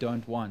which we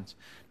don't want.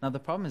 Now, the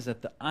problem is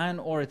that the iron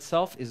ore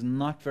itself is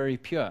not very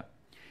pure.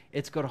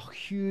 It's got a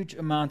huge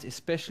amount,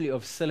 especially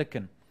of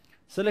silicon.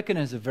 Silicon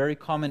is a very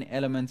common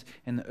element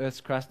in the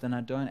Earth's crust, and I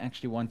don't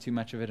actually want too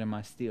much of it in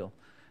my steel.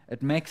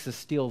 It makes the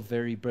steel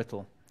very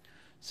brittle.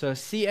 So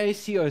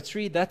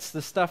CaCO3, that's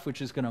the stuff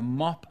which is going to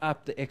mop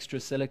up the extra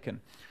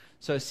silicon.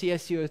 So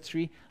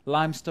CaCO3,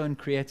 limestone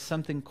creates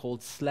something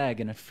called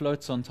slag, and it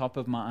floats on top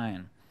of my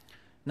iron.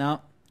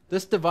 Now,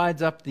 This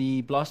divides up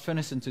the blast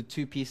furnace into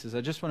two pieces.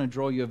 I just want to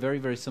draw you a very,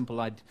 very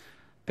simple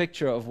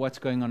picture of what's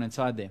going on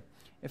inside there.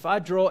 If I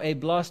draw a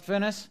blast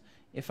furnace,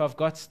 if I've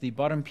got the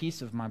bottom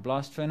piece of my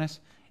blast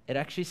furnace, it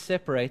actually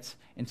separates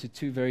into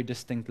two very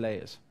distinct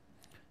layers.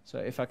 So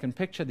if I can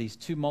picture these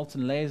two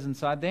molten layers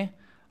inside there,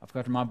 I've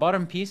got my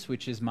bottom piece,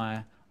 which is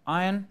my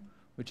iron,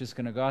 which is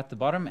going to go at the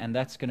bottom, and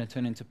that's going to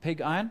turn into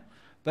pig iron.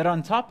 But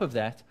on top of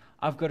that,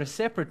 I've got a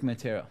separate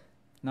material.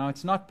 Now,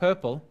 it's not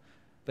purple,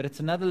 but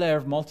it's another layer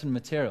of molten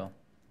material.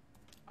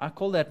 I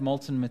call that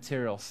molten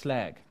material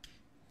slag.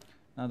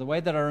 Now, the way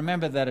that I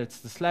remember that it's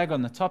the slag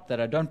on the top that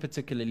I don't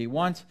particularly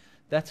want,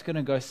 that's going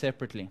to go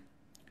separately.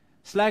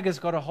 Slag has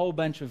got a whole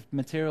bunch of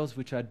materials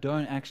which I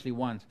don't actually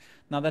want.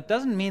 Now, that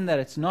doesn't mean that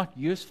it's not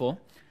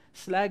useful.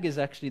 Slag is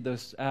actually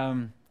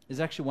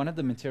one of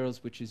the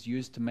materials which is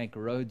used to make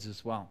roads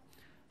as well.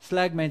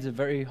 Slag makes a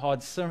very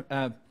hard,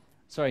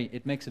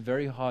 it makes a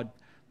very hard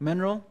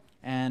mineral,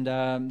 and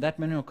that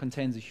mineral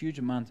contains a huge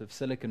amount of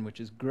silicon, which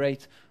is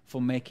great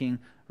for making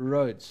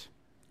roads.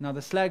 Now,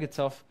 the slag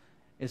itself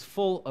is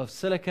full of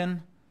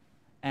silicon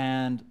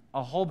and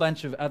a whole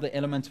bunch of other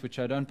elements which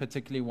I don't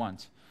particularly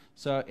want.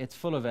 So it's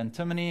full of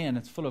antimony and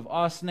it's full of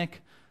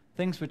arsenic,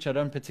 things which I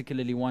don't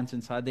particularly want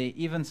inside there,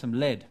 even some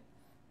lead.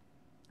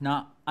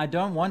 Now, I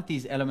don't want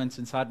these elements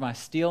inside my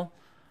steel.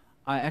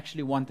 I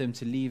actually want them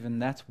to leave,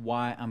 and that's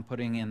why I'm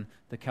putting in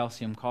the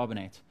calcium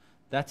carbonate.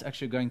 That's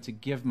actually going to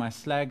give my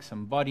slag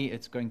some body.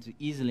 It's going to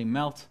easily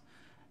melt,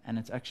 and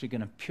it's actually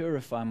going to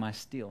purify my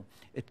steel.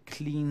 It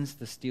cleans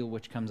the steel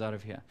which comes out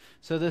of here.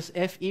 So this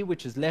Fe,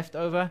 which is left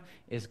over,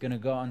 is going to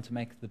go on to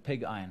make the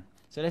pig iron.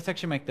 So let's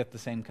actually make that the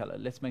same color.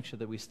 Let's make sure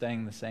that we're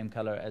staying the same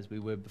color as we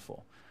were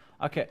before.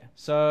 Okay,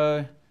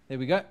 so there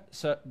we go.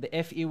 So the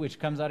Fe which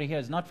comes out of here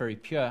is not very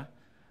pure,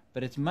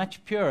 but it's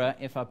much purer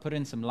if I put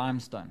in some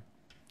limestone.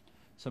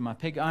 So my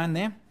pig iron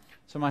there.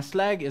 So my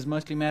slag is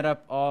mostly made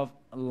up of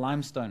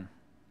limestone.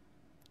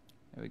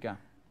 There we go.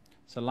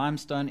 So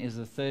limestone is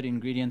the third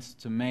ingredient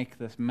to make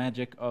this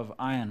magic of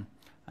iron.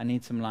 I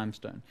need some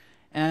limestone.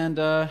 And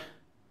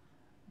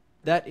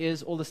that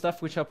is all the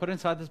stuff which I put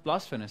inside this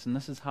blast furnace, and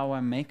this is how I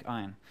make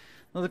iron.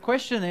 Now the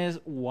question is,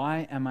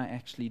 why am I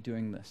actually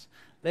doing this?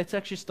 Let's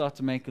actually start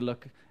to make a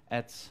look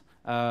at,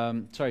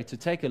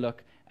 take a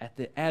look at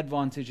the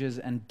advantages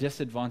and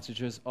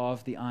disadvantages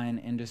of the iron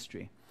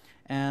industry.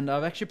 And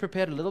I've actually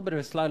prepared a little bit of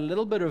a slide, a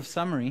little bit of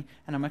summary,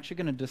 and I'm actually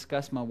going to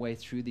discuss my way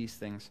through these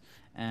things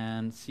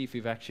and see if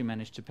we've actually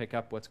managed to pick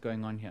up what's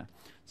going on here.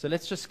 So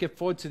let's just skip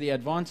forward to the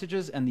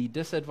advantages and the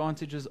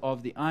disadvantages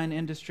of the iron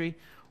industry.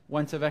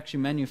 Once I've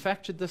actually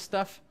manufactured this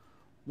stuff,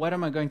 what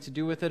am I going to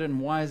do with it and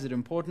why is it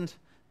important?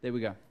 There we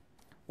go.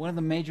 One of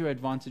the major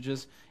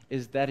advantages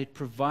is that it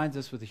provides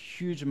us with a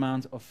huge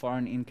amount of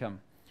foreign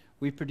income.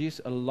 We produce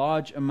a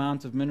large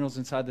amount of minerals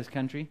inside this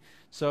country.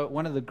 So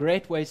one of the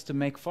great ways to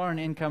make foreign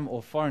income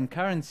or foreign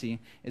currency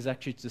is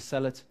actually to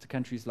sell it to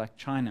countries like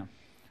China.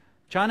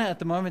 China at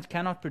the moment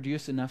cannot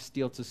produce enough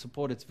steel to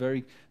support its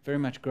very, very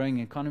much growing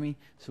economy.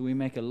 So we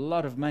make a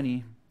lot of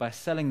money by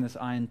selling this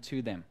iron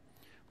to them.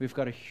 We've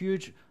got a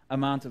huge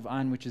amount of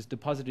iron which is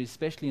deposited,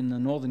 especially in the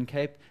Northern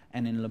Cape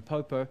and in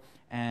Limpopo.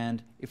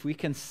 And if we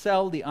can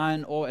sell the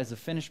iron ore as a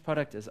finished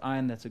product as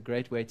iron, that's a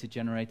great way to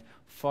generate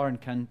foreign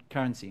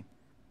currency.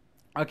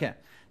 Okay,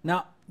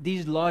 now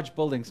these large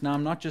buildings, now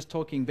I'm not just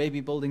talking baby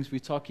buildings, we're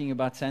talking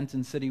about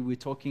Sandton City, we're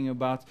talking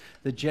about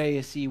the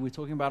JSE, we're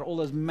talking about all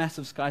those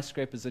massive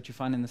skyscrapers that you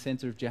find in the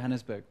center of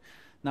Johannesburg.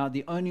 Now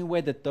the only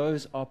way that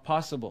those are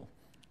possible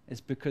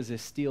is because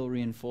there's steel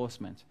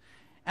reinforcement.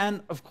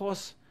 And of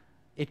course,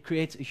 it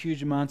creates a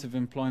huge amount of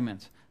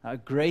employment. A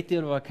great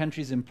deal of our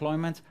country's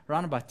employment,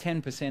 around about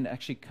 10%,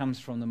 actually comes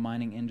from the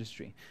mining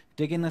industry.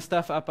 Digging the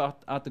stuff up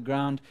out the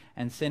ground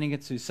and sending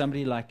it to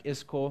somebody like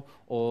ISCOR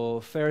or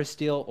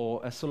Ferrosteel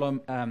or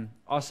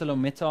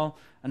ArcelorMittal,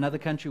 another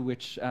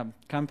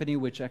company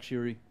which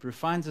actually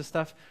refines the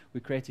stuff.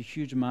 We create a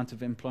huge amount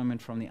of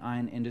employment from the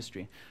iron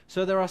industry.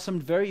 So there are some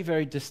very,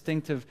 very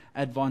distinctive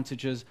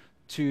advantages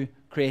to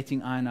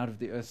creating iron out of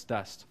the earth's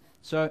dust.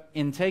 So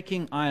in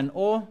taking iron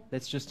ore,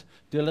 let's just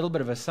do a little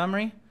bit of a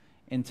summary.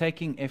 In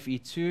taking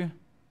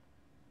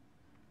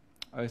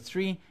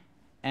Fe2O3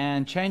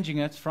 and changing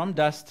it from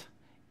dust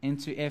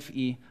into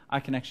Fe, I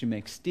can actually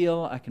make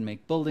steel, I can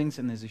make buildings,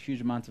 and there's a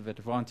huge amount of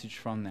advantage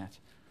from that.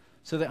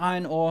 So the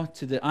iron ore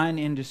to the iron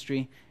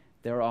industry,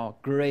 there are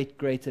great,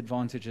 great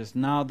advantages.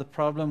 Now the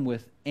problem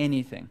with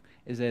anything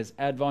is there's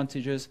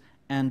advantages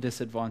and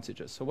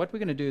disadvantages. So what we're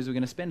going to do is we're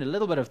going to spend a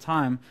little bit of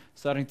time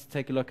starting to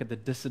take a look at the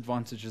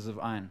disadvantages of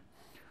iron.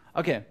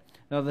 Okay,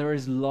 now there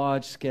is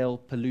large-scale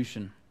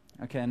pollution.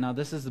 Okay, now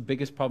this is the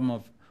biggest problem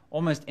of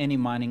almost any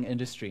mining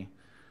industry.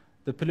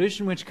 The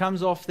pollution which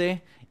comes off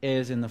there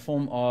is in the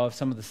form of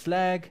some of the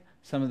slag,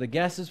 some of the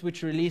gases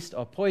which are released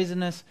are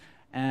poisonous,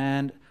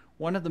 and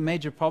one of the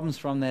major problems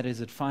from that is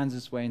it finds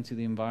its way into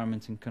the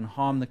environment and can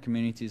harm the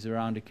communities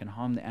around it, can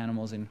harm the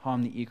animals and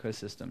harm the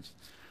ecosystems.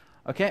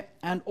 Okay,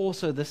 and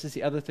also this is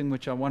the other thing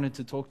which I wanted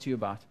to talk to you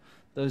about.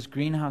 Those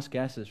greenhouse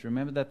gases.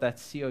 Remember that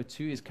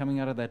CO2 is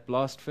coming out of that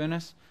blast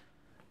furnace?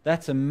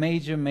 That's a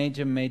major,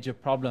 major, major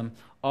problem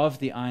of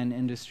the iron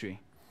industry.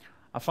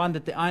 I find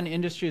that the iron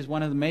industry is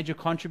one of the major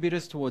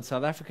contributors towards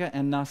South Africa,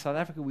 and now South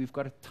Africa, we've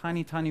got a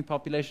tiny, tiny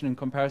population in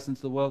comparison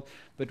to the world,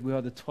 but we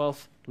are the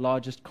 12th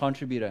largest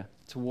contributor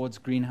towards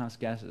greenhouse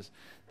gases.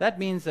 That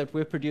means that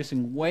we're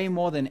producing way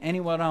more than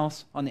anyone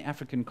else on the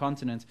African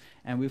continent,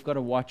 and we've got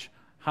to watch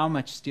how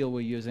much steel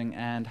we're using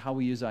and how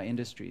we use our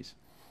industries.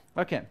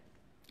 Okay.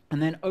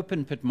 And then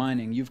open pit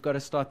mining, you've got to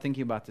start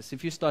thinking about this.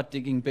 If you start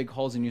digging big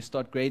holes and you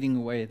start grading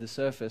away the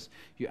surface,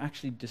 you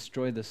actually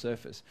destroy the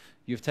surface.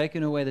 You've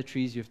taken away the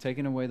trees, you've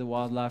taken away the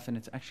wildlife, and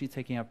it's actually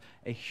taking up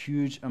a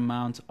huge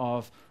amount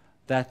of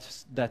that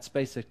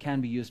space that can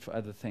be used for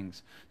other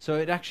things. So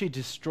it actually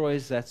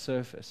destroys that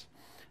surface.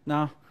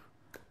 Now,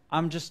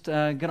 I'm just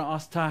going to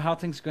ask Ty, how are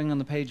things going on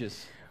the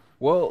pages?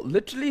 Well,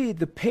 literally,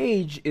 the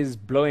page is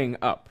blowing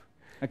up.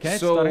 Okay,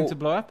 it's starting to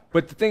blow up.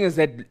 But the thing is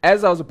that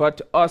as I was about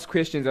to ask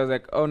questions, I was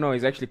like, oh no,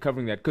 he's actually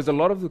covering that. Because a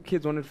lot of the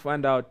kids wanted to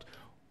find out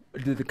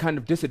the kind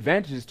of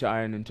disadvantages to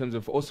iron in terms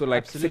of also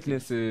like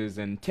sicknesses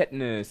and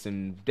tetanus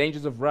and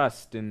dangers of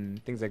rust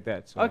and things like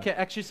that. So okay,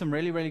 actually some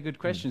really, really good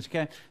questions.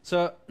 Okay,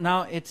 so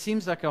now it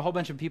seems like a whole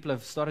bunch of people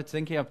have started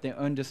thinking up their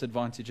own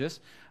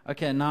disadvantages.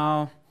 Okay,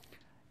 now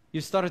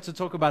you started to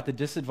talk about the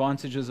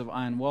disadvantages of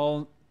iron.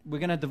 Well, we're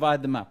going to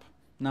divide them up.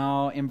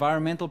 Now,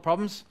 environmental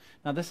problems.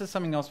 Now, this is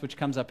something else which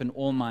comes up in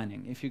all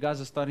mining. If you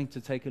guys are starting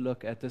to take a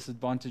look at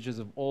disadvantages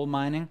of all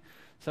mining,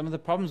 some of the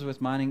problems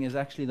with mining is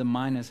actually the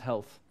miner's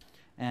health.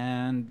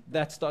 And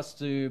that starts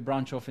to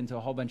branch off into a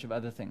whole bunch of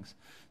other things.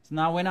 So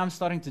now when I'm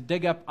starting to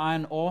dig up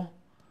iron ore,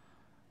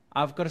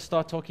 I've got to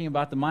start talking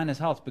about the miners'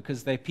 health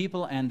because they're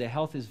people and their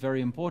health is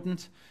very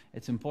important.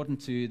 It's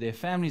important to their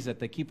families that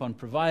they keep on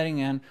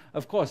providing. And,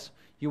 of course,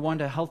 you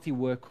want a healthy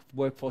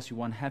workforce. You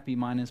want happy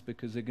miners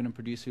because they're going to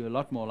produce you a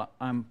lot more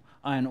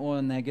iron ore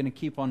and they're going to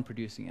keep on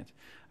producing it.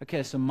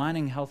 Okay, so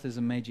mining health is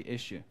a major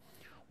issue.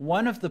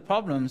 One of the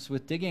problems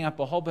with digging up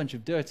a whole bunch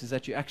of dirt is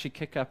that you actually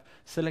kick up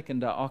silicon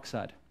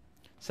dioxide.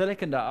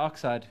 Silicon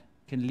dioxide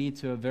can lead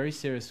to a very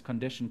serious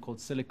condition called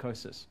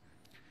silicosis.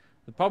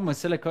 The problem with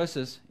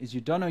silicosis is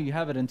you don't know you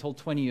have it until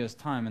 20 years'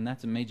 time, and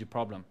that's a major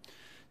problem.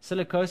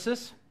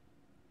 Silicosis,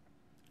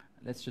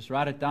 let's just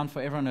write it down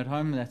for everyone at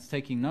home that's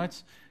taking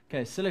notes.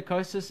 Okay,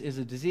 silicosis is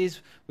a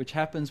disease which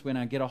happens when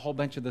I get a whole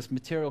bunch of this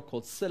material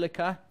called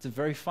silica. It's a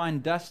very fine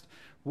dust,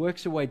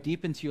 works your way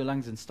deep into your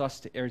lungs and starts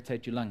to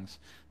irritate your lungs.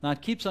 Now,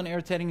 it keeps on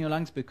irritating your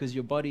lungs because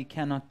your body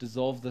cannot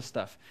dissolve this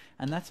stuff.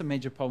 And that's a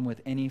major problem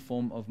with any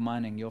form of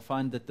mining. You'll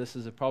find that this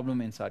is a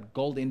problem inside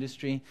gold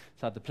industry,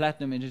 inside the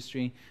platinum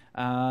industry,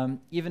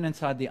 even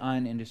inside the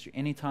iron industry.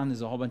 Anytime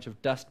there's a whole bunch of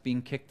dust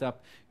being kicked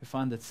up, you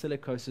find that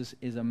silicosis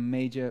is a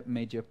major,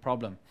 major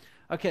problem.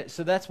 Okay,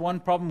 so that's one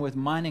problem with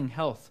mining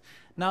health.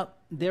 Now,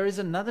 there is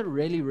another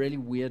really, really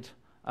weird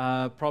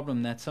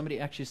problem that somebody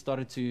actually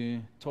started to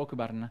talk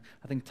about, and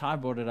I think Ty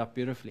brought it up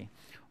beautifully,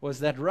 was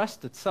that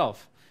rust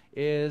itself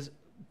is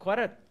quite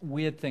a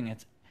weird thing.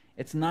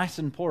 It's nice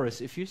and porous.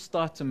 If you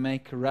start to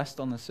make rust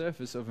on the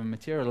surface of a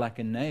material like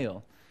a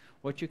nail,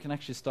 what you can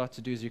actually start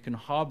to do is you can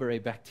harbor a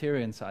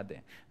bacteria inside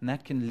there, and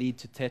that can lead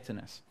to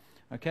tetanus.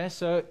 Okay,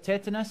 so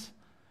tetanus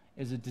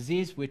is a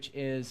disease which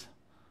is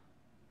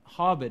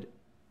harbored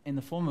in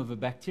the form of a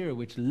bacteria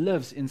which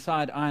lives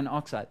inside iron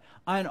oxide.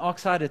 Iron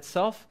oxide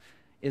itself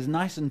is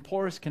nice and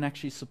porous, can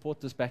actually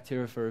support this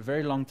bacteria for a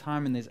very long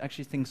time, and there's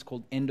actually things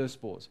called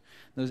endospores.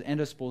 Those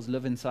endospores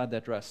live inside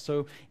that rust.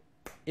 So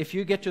if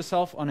you get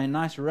yourself on a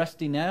nice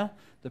rusty nail,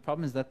 the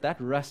problem is that that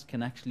rust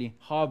can actually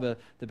harbor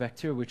the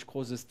bacteria which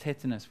causes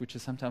tetanus, which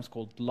is sometimes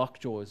called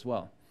lockjaw as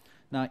well.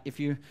 Now, if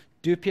you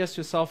do pierce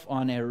yourself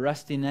on a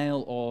rusty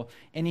nail or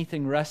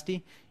anything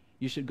rusty,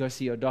 you should go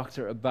see your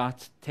doctor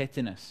about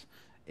tetanus.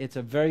 It's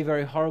a very,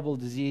 very horrible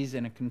disease,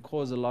 and it can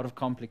cause a lot of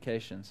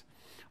complications.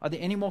 Are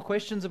there any more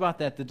questions about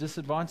that, the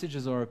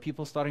disadvantages, or are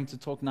people starting to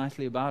talk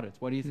nicely about it?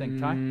 What do you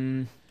think,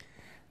 Ty?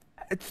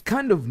 It's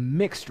kind of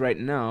mixed right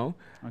now.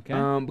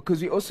 Okay.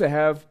 Because we also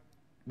have,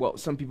 well,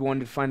 some people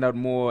wanted to find out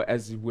more,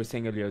 as we were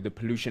saying earlier, the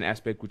pollution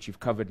aspect, which you've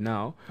covered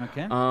now.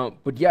 Okay.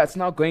 But yeah, it's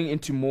now going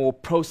into more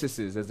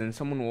processes, as in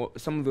some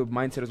of the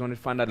mindsetters wanted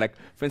to find out, like,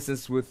 for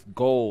instance, with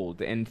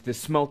gold and the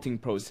smelting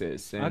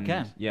process. And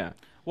Okay. Yeah.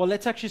 Well,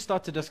 let's actually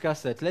start to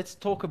discuss that. Let's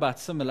talk about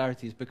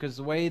similarities, because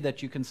the way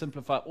that you can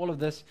simplify all of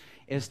this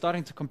is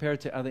starting to compare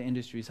it to other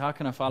industries. How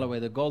can I file away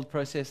the gold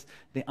process,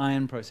 the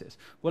iron process?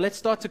 Well, let's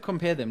start to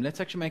compare them. Let's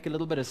actually make a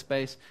little bit of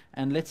space,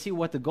 and let's see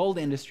what the gold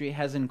industry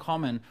has in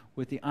common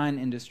with the iron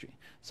industry.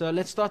 So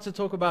let's start to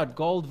talk about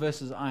gold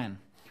versus iron.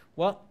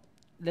 Well,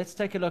 let's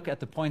take a look at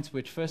the points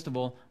which, first of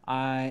all,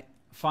 I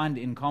find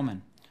in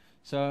common.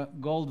 So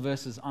gold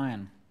versus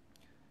iron.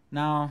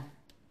 Now,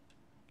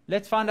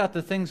 let's find out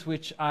the things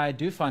which I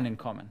do find in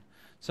common.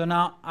 So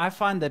now I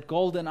find that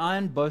gold and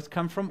iron both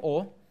come from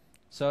ore.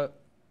 So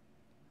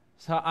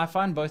I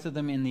find both of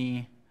them in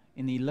the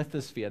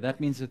lithosphere. That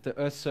means that the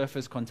Earth's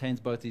surface contains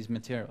both these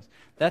materials.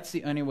 That's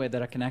the only way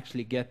that I can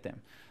actually get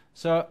them.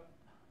 So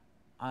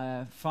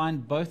I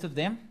find both of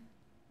them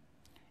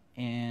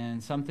in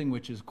something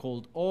which is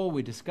called ore.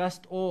 We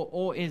discussed ore.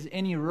 Ore is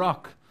any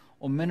rock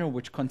or mineral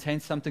which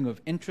contains something of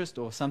interest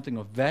or something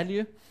of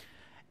value.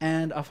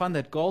 And I find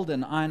that gold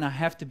and iron, I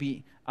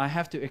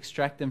have to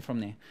extract them from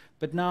there.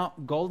 But now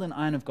gold and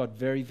iron have got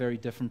very, very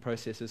different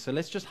processes. So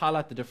let's just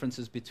highlight the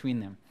differences between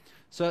them.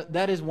 So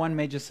that is one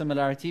major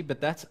similarity,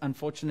 but that's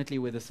unfortunately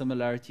where the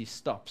similarity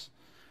stops.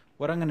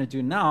 What I'm going to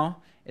do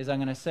now is I'm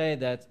going to say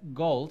that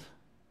gold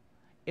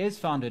is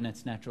found in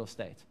its natural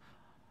state.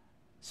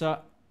 So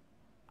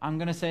I'm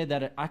going to say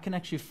that I can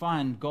actually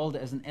find gold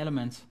as an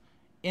element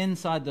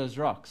inside those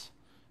rocks.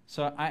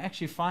 So I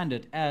actually find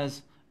it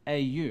as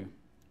Au.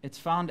 It's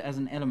found as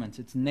an element.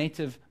 It's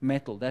native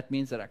metal. That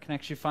means that I can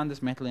actually find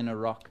this metal in a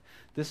rock.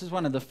 This is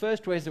one of the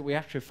first ways that we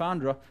actually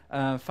found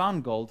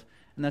gold,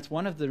 and that's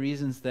one of the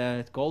reasons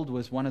that gold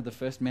was one of the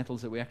first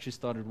metals that we actually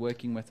started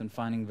working with and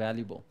finding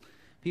valuable.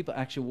 People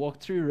actually walk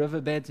through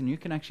riverbeds, and you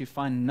can actually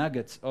find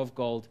nuggets of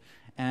gold,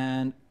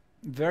 and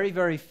very,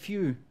 very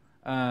few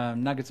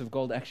nuggets of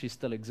gold actually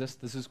still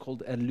exist. This is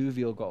called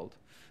alluvial gold.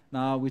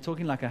 Now, we're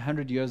talking like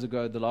 100 years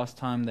ago, the last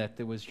time that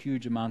there was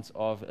huge amounts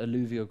of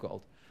alluvial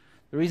gold.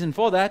 The reason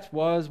for that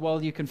was,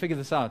 well, you can figure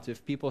this out.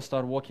 If people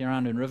start walking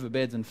around in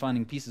riverbeds and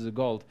finding pieces of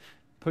gold,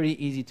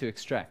 pretty easy to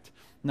extract.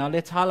 Now,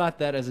 let's highlight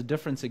that as a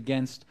difference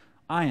against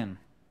iron.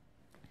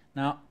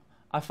 Now,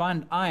 I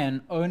find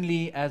iron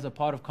only as a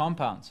part of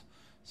compounds.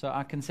 So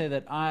I can say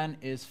that iron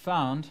is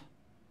found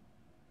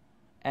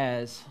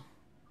as,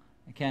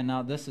 okay,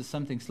 now this is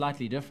something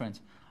slightly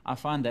different. I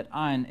find that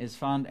iron is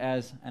found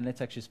as, and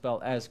let's actually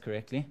spell as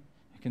correctly.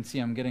 You can see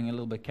I'm getting a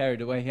little bit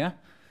carried away here.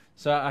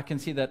 So I can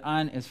see that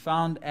iron is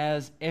found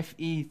as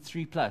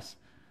Fe3+.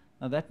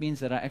 Now that means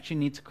that I actually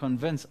need to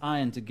convince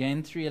iron to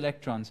gain 3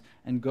 electrons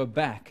and go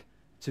back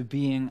to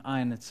being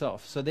iron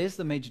itself. So there's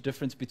the major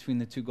difference between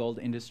the two gold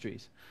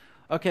industries.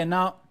 Okay,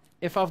 now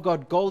if I've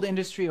got gold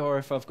industry or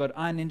if I've got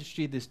iron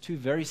industry, there's two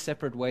very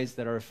separate ways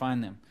that I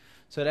refine them.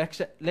 So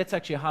let's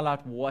actually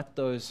highlight what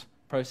those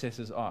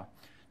processes are.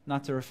 Now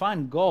to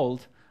refine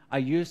gold, I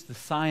use the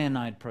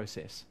cyanide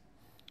process.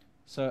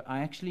 So I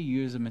actually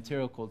use a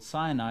material called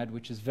cyanide,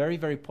 which is very,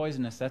 very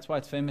poisonous. That's why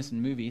it's famous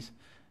in movies.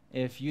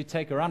 If you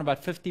take around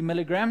about 50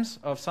 milligrams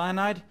of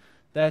cyanide,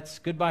 that's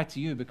goodbye to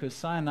you, because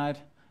cyanide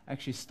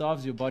actually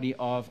starves your body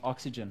of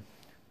oxygen.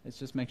 Let's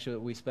just make sure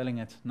that we're spelling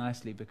it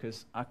nicely,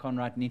 because I can't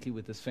write neatly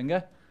with this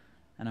finger,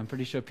 and I'm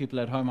pretty sure people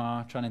at home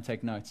are trying to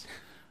take notes.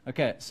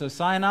 Okay, so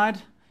cyanide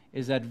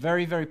is that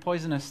very, very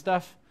poisonous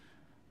stuff.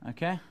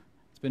 Okay,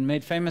 it's been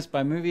made famous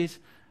by movies.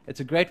 It's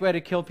a great way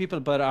to kill people,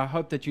 but I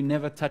hope that you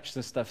never touch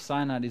this stuff.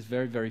 Cyanide is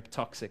very, very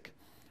toxic.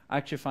 I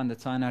actually find that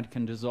cyanide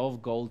can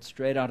dissolve gold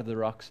straight out of the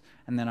rocks,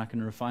 and then I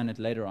can refine it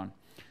later on.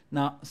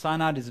 Now,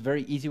 cyanide is a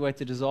very easy way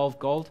to dissolve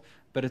gold,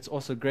 but it's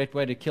also a great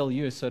way to kill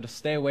you, so to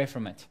stay away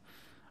from it.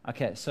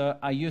 Okay, so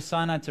I use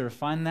cyanide to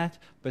refine that,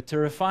 but to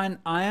refine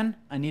iron,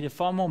 I need a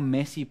far more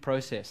messy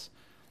process.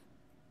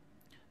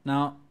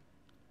 Now,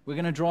 we're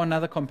going to draw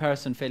another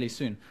comparison fairly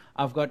soon.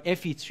 I've got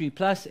Fe3+.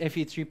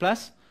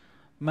 Fe3+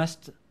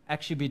 must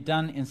actually be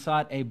done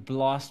inside a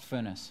blast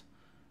furnace.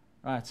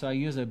 Right, so I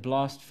use a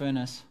blast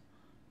furnace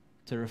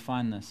to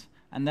refine this.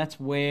 And that's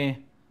where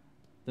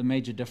the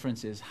major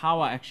difference is, how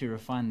I actually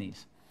refine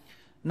these.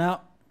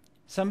 Now,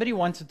 somebody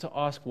wanted to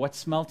ask what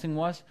smelting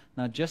was.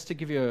 Now, just to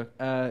give you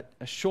a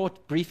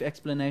short, brief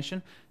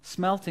explanation,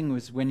 smelting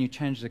was when you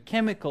change the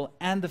chemical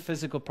and the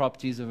physical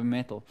properties of a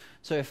metal.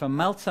 So if I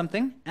melt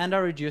something and I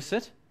reduce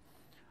it,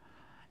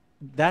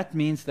 that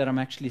means that I'm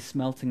actually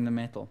smelting the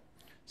metal.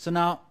 So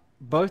now,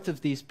 both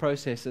of these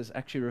processes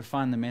actually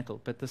refine the metal,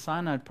 but the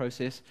cyanide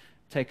process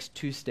takes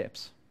 2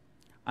 steps.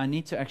 I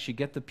need to actually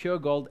get the pure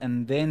gold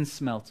and then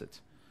smelt it.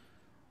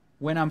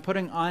 When I'm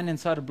putting iron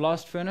inside a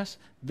blast furnace,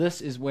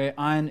 this is where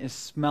iron is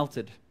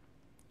smelted.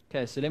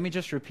 Okay, so let me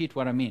just repeat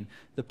what I mean.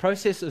 The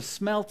process of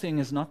smelting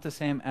is not the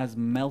same as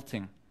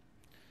melting.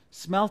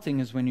 Smelting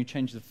is when you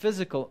change the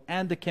physical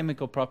and the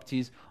chemical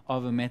properties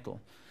of a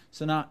metal.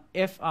 So now,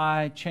 if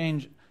I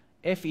change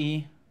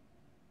Fe,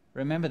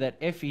 remember that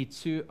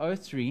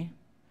Fe2O3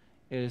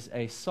 is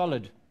a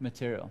solid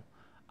material.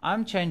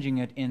 I'm changing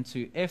it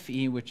into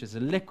Fe, which is a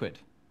liquid.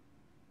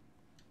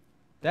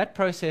 That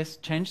process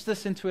changed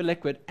this into a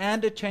liquid,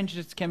 and it changed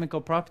its chemical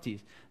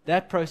properties.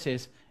 That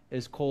process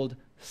is called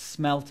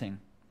smelting.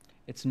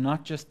 It's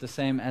not just the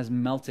same as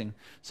melting.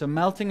 So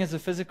melting is a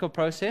physical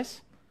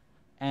process,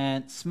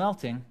 and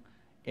smelting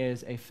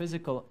is a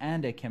physical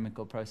and a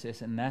chemical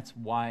process, and that's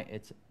why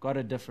it's got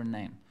a different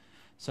name.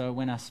 So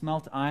when I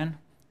smelt iron,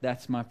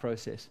 that's my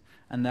process.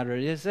 And there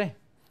it is there.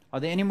 Are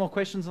there any more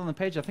questions on the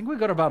page? I think we've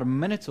got about a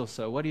minute or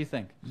so. What do you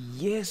think?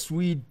 Yes,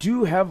 we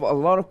do have a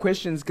lot of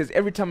questions, because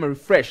every time I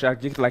refresh, I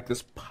get like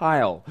this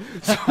pile.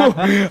 So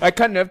I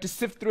kind of have to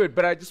sift through it.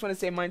 But I just want to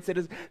say,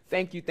 Mindsetters,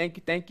 thank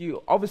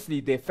you. Obviously,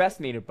 they're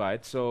fascinated by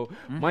it. So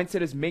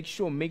Mindsetters, make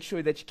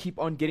sure that you keep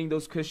on getting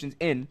those questions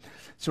in.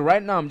 So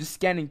right now, I'm just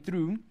scanning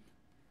through.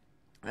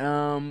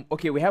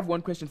 Okay, we have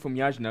one question from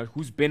Yajna,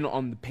 who's been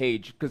on the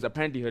page, because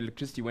apparently her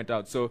electricity went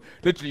out. So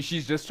literally,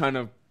 she's just trying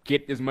to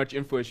get as much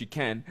info as she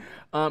can.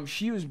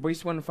 She was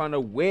basically want to find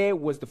out, where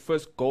was the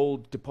first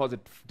gold deposit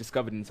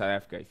discovered in South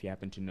Africa, if you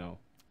happen to know.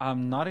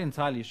 I'm not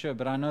entirely sure,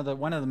 but I know that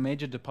one of the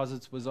major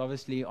deposits was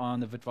obviously on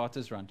the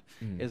Witwatersrand,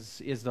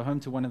 is the home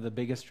to one of the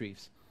biggest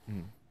reefs.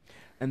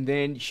 And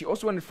then she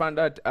also wanted to find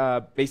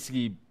out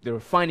basically the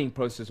refining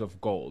process of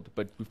gold,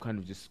 but we've kind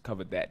of just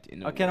covered that.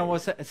 Okay, now,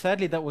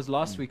 sadly that was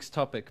last week's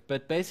topic,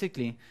 but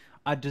basically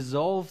I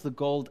dissolve the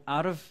gold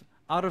out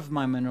of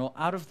my mineral,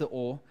 out of the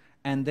ore,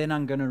 and then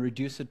I'm going to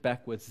reduce it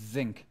back with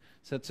zinc.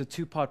 So it's a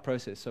two-part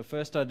process. So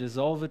first I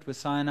dissolve it with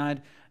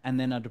cyanide, and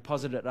then I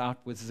deposit it out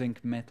with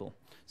zinc metal.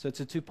 So it's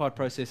a two-part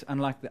process,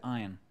 unlike the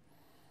iron.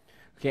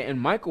 Okay,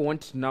 and Michael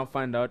wanted to now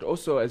find out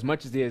also, as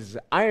much as there's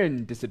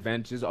iron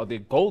disadvantages, are there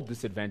gold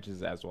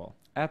disadvantages as well?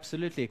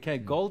 Absolutely. Okay,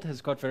 gold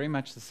has got very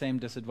much the same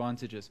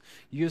disadvantages.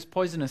 You use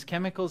poisonous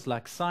chemicals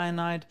like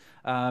cyanide.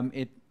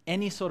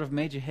 Any sort of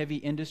major heavy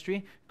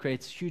industry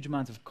creates huge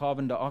amounts of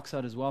carbon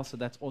dioxide as well, so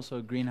that's also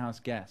a greenhouse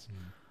gas.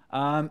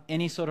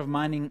 Any sort of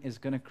mining is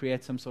going to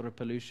create some sort of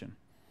pollution.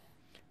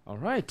 All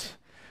right.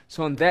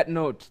 So on that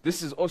note,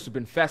 this has also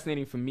been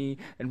fascinating for me.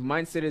 And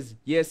mindset is,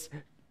 yes,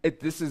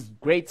 this is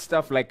great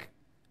stuff. Like,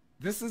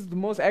 this is the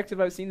most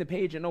active I've seen the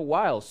page in a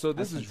while. So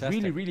this That's is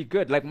fantastic. really, really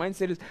good. Like,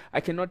 mindset is,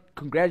 I cannot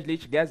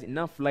congratulate you guys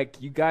enough.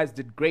 Like, you guys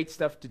did great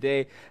stuff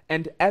today.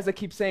 And as I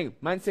keep saying,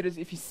 mindset is,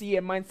 if you see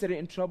a mindsetter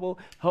in trouble,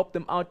 help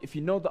them out. If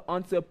you know the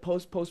answer,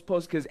 post.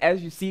 Because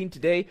as you've seen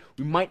today,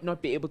 we might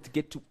not be able to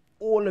get to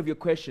all of your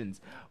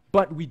questions,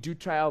 but we do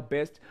try our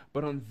best.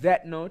 But on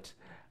that note,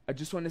 I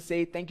just want to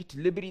say thank you to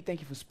Liberty.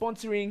 Thank you for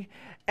sponsoring.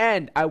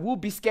 And I will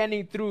be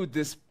scanning through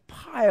this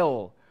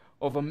pile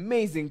of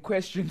amazing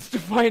questions to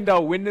find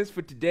our winners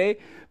for today.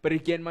 But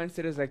again,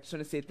 mindsetters, I just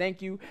want to say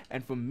thank you.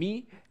 And for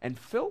me and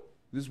Phil,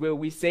 this is where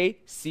we say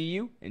see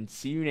you and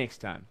see you next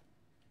time.